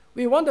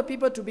 We want the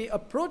people to be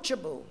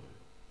approachable.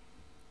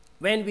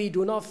 When we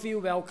do not feel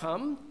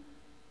welcome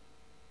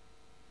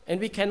and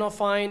we cannot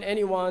find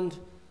anyone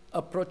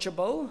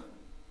approachable,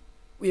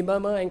 we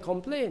murmur and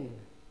complain.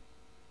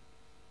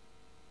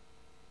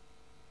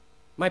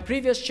 My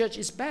previous church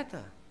is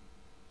better,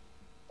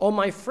 or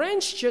my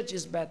friend's church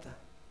is better.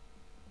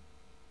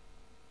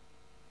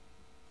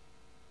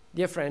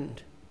 Dear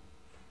friend,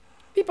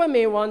 people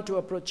may want to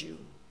approach you,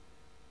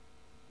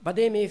 but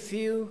they may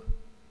feel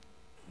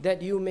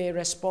that you may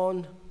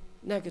respond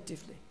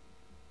negatively.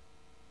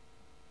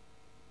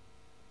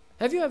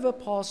 Have you ever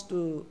paused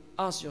to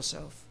ask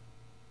yourself,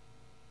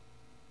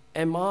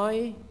 am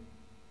I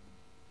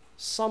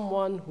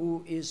someone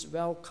who is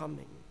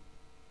welcoming?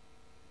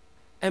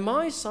 Am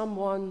I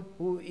someone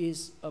who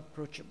is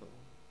approachable?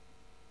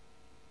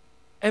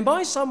 Am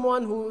I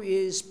someone who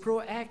is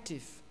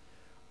proactive,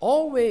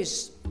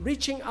 always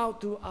reaching out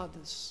to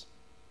others?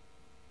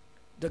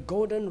 The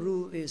golden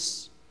rule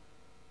is,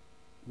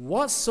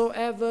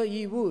 whatsoever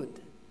ye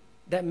would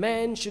that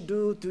man should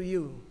do to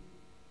you,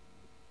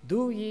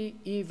 do ye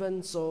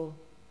even so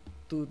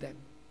to them.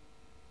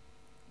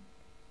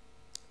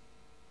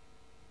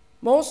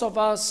 Most of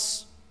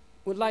us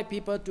would like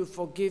people to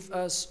forgive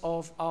us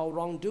of our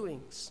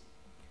wrongdoings.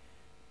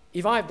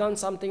 If I have done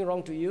something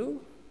wrong to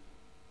you,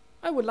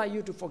 I would like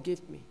you to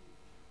forgive me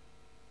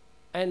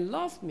and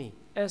love me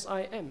as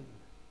I am.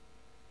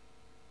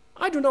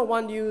 I do not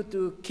want you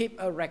to keep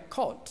a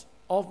record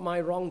of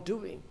my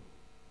wrongdoing,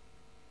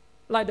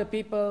 like the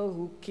people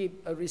who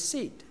keep a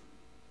receipt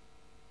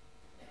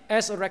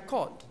as a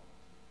record,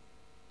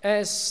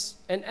 as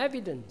an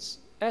evidence,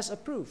 as a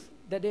proof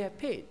that they have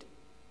paid.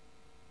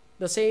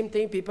 The same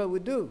thing people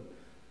would do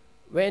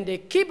when they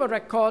keep a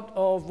record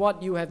of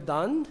what you have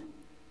done,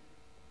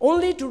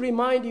 only to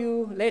remind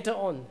you later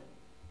on.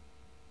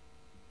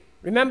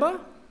 Remember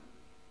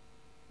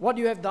what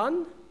you have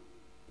done?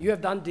 You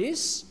have done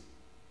this,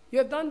 you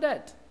have done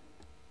that.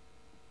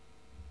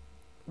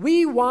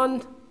 We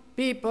want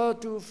people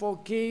to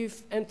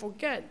forgive and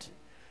forget.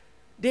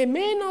 They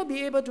may not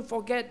be able to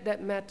forget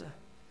that matter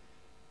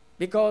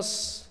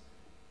because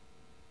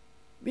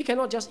we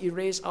cannot just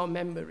erase our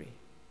memory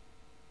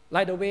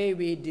like the way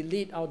we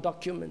delete our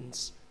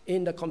documents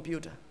in the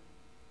computer.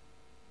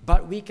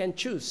 But we can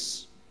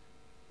choose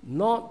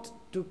not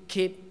to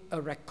keep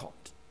a record.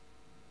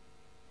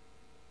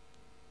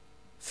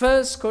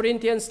 1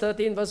 Corinthians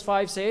 13 verse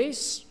 5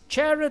 says,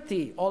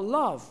 charity or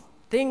love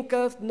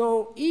thinketh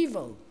no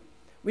evil,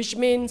 which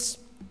means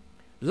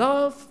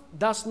love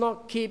does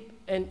not keep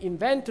an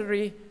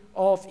inventory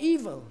of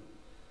evil.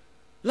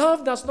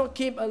 Love does not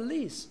keep a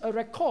list, a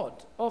record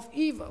of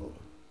evil.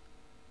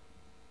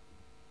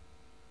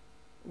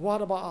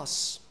 What about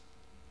us?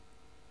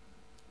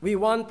 We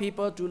want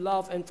people to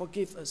love and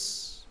forgive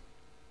us,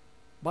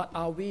 but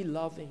are we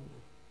loving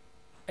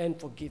and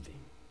forgiving?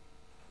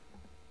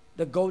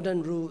 The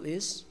golden rule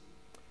is,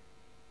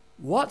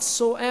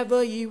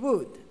 whatsoever ye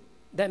would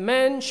that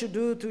man should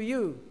do to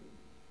you,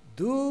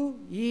 do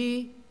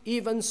ye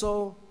even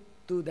so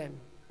to them.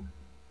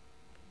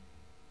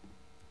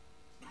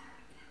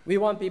 We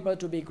want people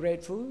to be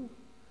grateful,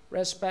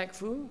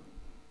 respectful,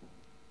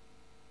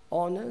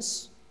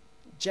 honest,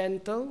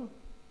 gentle,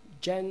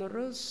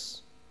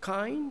 generous,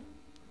 kind,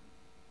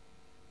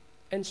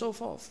 and so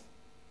forth.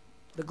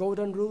 The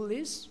golden rule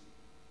is,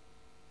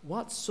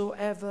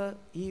 whatsoever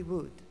ye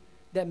would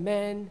that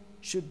man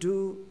should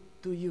do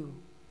to you,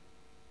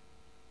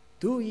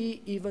 do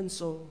ye even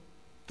so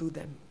to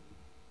them.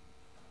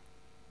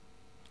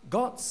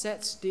 God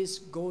sets this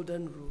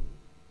golden rule,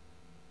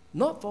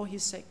 not for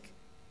his sake,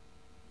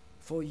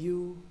 for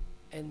you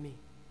and me.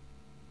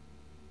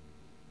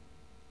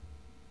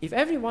 If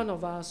every one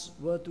of us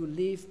were to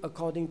live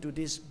according to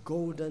this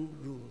golden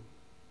rule,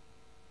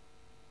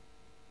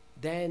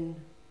 then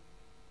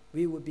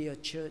we would be a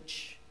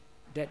church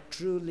that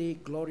truly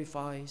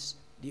glorifies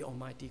the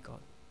Almighty God.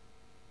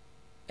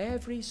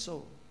 Every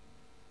soul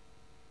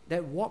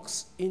that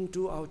walks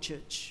into our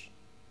church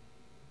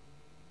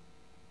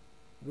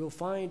will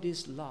find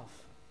this love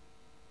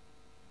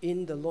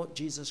in the Lord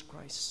Jesus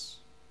Christ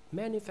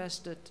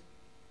manifested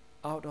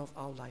out of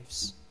our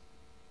lives.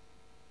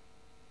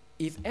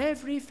 If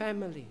every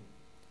family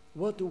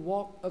were to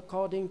walk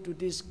according to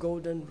this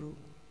golden rule,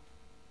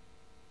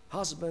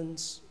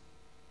 husbands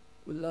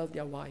would love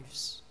their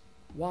wives,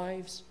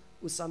 wives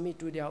would submit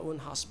to their own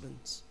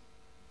husbands,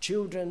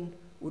 children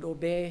would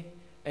obey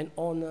and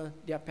honor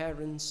their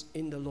parents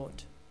in the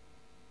Lord.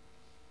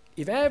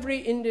 If every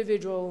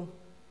individual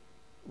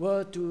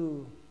were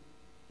to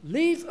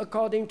live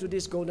according to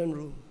this golden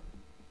rule,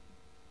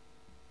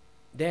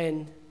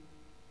 then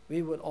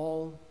we would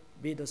all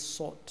be the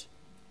salt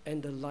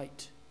and the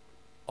light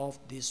of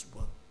this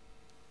world.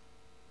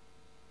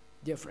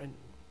 Dear friend,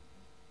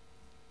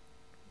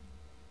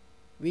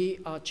 we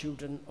are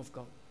children of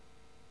God.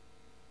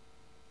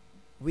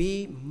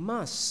 We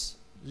must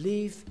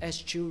live as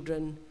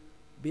children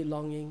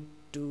belonging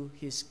to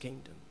His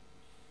kingdom.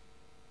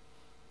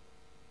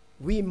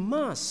 We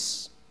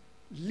must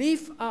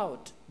live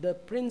out the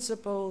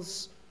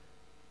principles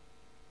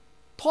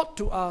taught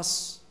to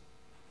us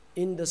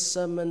in the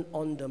Sermon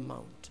on the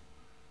Mount.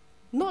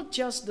 Not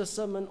just the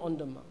Sermon on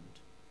the Mount,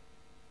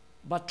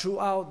 but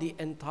throughout the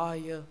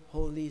entire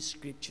Holy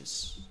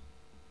Scriptures.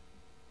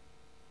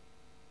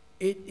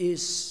 It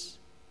is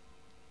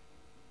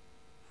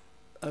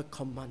a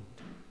command.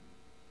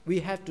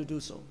 We have to do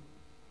so.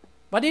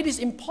 But it is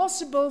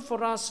impossible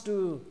for us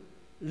to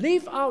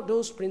live out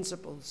those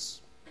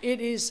principles. It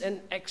is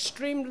an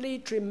extremely,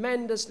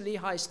 tremendously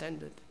high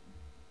standard.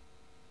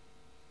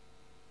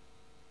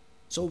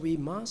 So we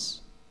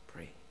must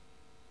pray.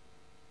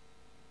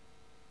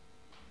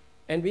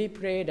 And we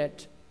pray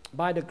that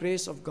by the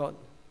grace of God,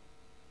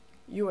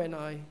 you and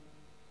I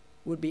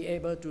would be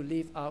able to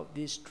live out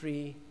these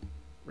 3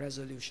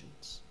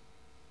 resolutions.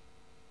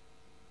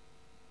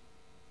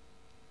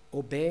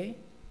 Obey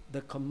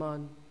the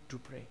command to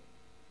pray.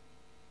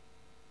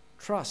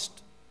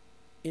 Trust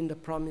in the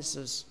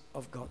promises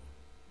of God.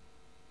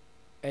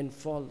 And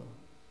follow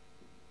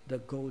the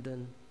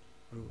golden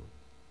rule.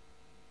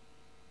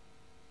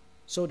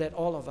 So that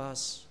all of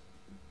us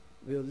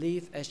will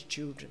live as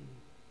children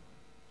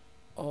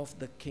of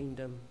the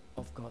kingdom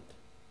of God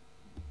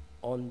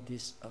on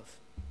this earth,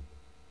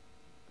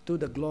 to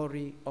the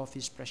glory of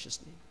His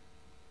precious name.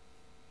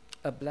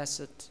 A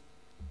blessed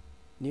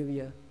New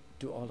Year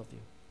to all of you.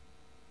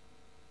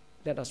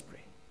 Let us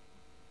pray.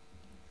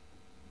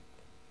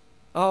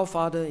 Our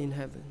Father in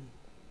heaven,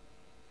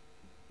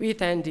 we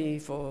thank Thee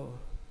for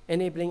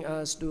enabling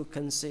us to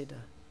consider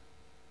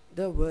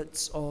the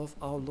words of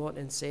our Lord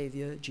and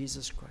Savior,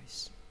 Jesus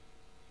Christ.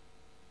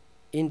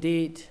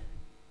 Indeed,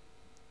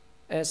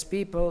 as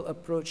people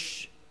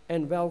approach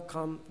and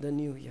welcome the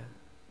new year,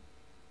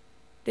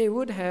 they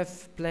would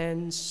have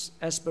plans,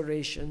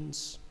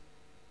 aspirations,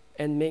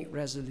 and make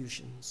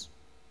resolutions.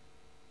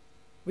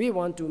 We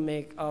want to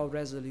make our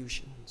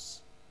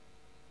resolutions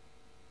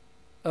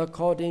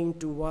according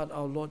to what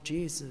our Lord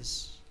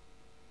Jesus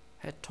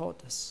had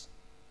taught us.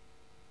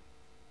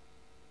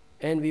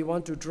 And we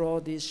want to draw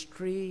these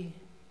 3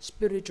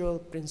 spiritual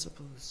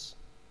principles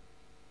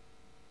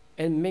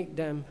and make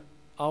them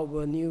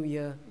our New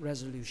Year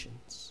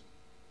resolutions.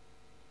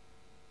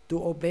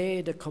 To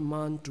obey the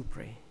command to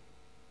pray.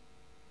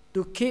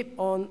 To keep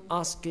on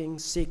asking,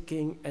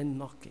 seeking, and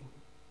knocking.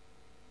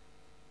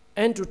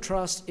 And to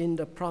trust in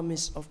the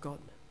promise of God.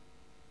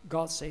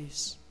 God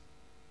says,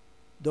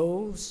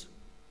 those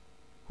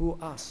who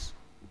ask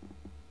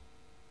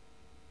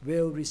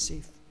will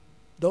receive.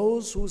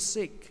 Those who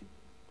seek,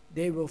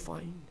 they will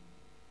find.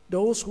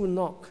 Those who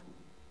knock,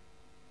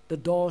 the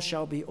door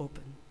shall be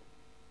opened.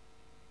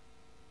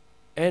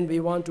 And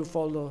we want to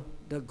follow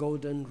the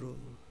golden rule.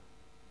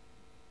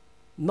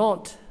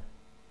 Not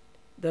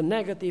the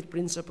negative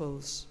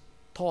principles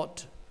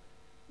taught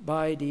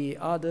by the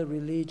other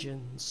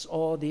religions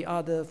or the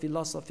other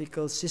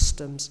philosophical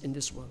systems in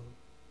this world,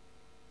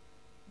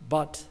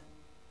 but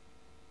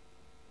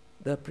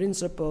the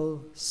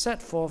principle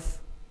set forth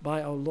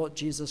by our Lord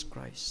Jesus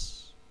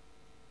Christ.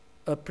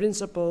 A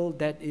principle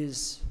that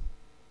is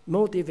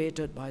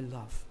motivated by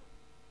love,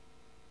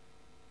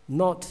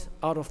 not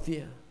out of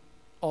fear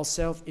or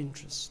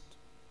self-interest.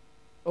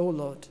 Oh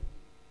Lord,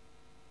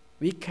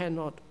 we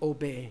cannot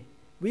obey,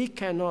 we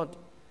cannot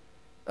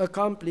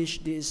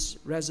accomplish these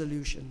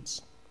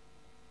resolutions,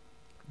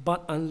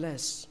 but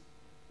unless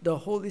the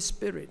Holy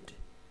Spirit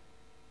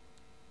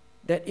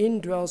that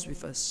indwells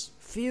with us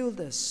fills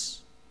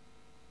us,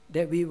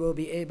 that we will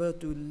be able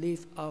to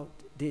live out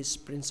these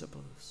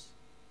principles.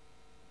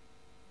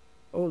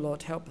 Oh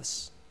Lord, help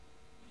us.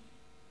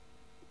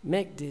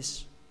 Make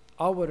this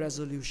our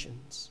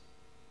resolutions,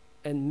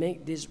 and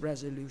make these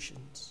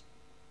resolutions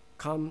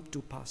come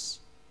to pass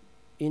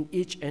in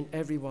each and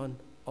every one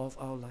of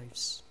our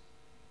lives.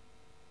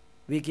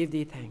 We give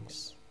Thee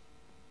thanks,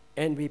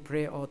 and we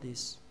pray all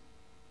this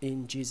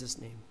in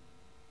Jesus' name.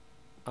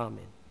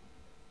 Amen.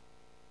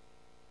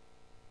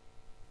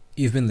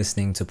 You've been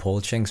listening to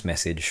Paul Cheng's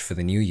message for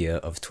the new year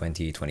of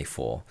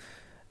 2024.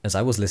 As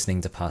I was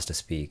listening to Pastor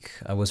speak,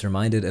 I was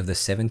reminded of the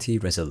 70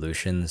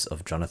 resolutions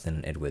of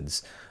Jonathan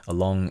Edwards, a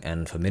long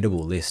and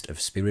formidable list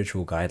of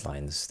spiritual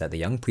guidelines that the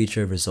young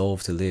preacher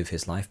resolved to live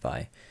his life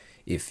by.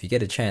 If you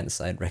get a chance,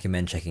 I'd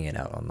recommend checking it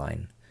out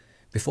online.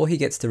 Before he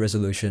gets to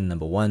resolution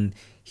number 1,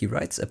 he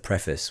writes a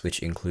preface which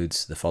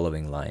includes the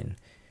following line: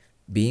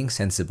 "Being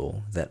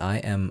sensible that I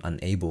am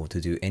unable to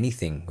do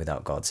anything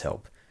without God's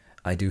help,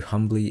 I do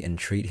humbly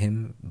entreat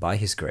Him by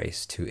His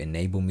grace to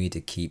enable me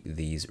to keep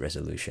these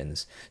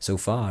resolutions, so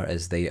far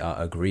as they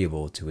are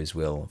agreeable to His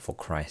will for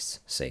Christ's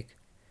sake."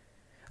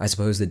 I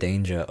suppose the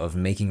danger of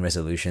making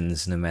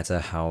resolutions, no matter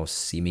how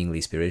seemingly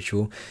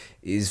spiritual,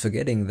 is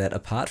forgetting that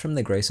apart from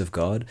the grace of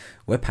God,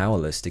 we're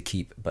powerless to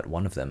keep but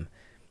one of them.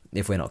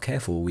 If we're not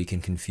careful, we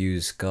can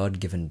confuse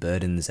God-given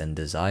burdens and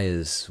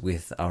desires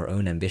with our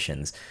own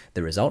ambitions,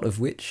 the result of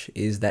which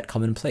is that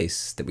common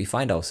place that we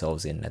find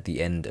ourselves in at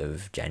the end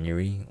of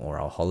January, or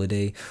our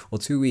holiday, or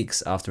 2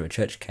 weeks after a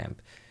church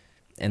camp.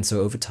 And so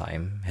over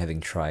time,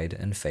 having tried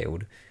and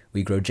failed,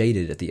 we grow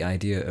jaded at the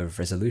idea of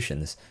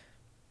resolutions.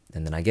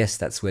 And then I guess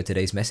that's where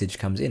today's message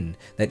comes in,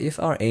 that if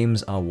our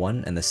aims are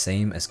one and the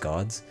same as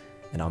God's,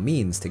 and our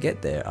means to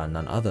get there are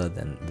none other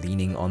than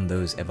leaning on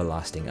those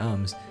everlasting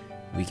arms,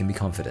 we can be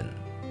confident,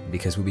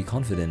 because we'll be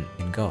confident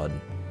in God,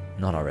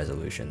 not our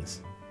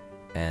resolutions.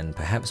 And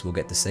perhaps we'll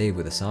get to say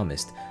with the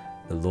psalmist,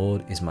 "The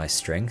Lord is my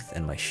strength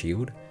and my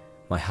shield.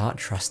 My heart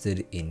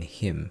trusted in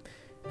Him,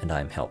 and I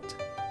am helped."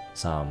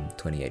 Psalm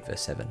 28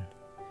 verse 7.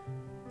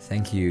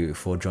 Thank you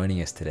for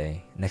joining us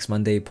today. Next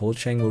Monday, Paul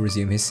Cheng will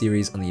resume his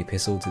series on the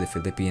Epistle to the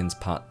Philippians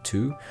Part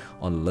 2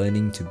 on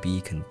learning to be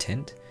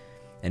content.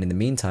 And in the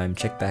meantime,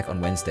 check back on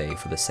Wednesday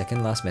for the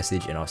second last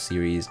message in our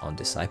series on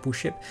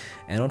discipleship,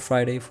 and on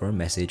Friday for a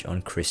message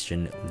on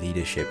Christian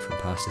leadership from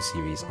Pastor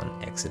series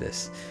on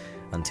Exodus.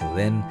 Until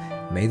then,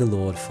 may the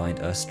Lord find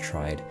us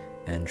tried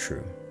and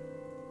true.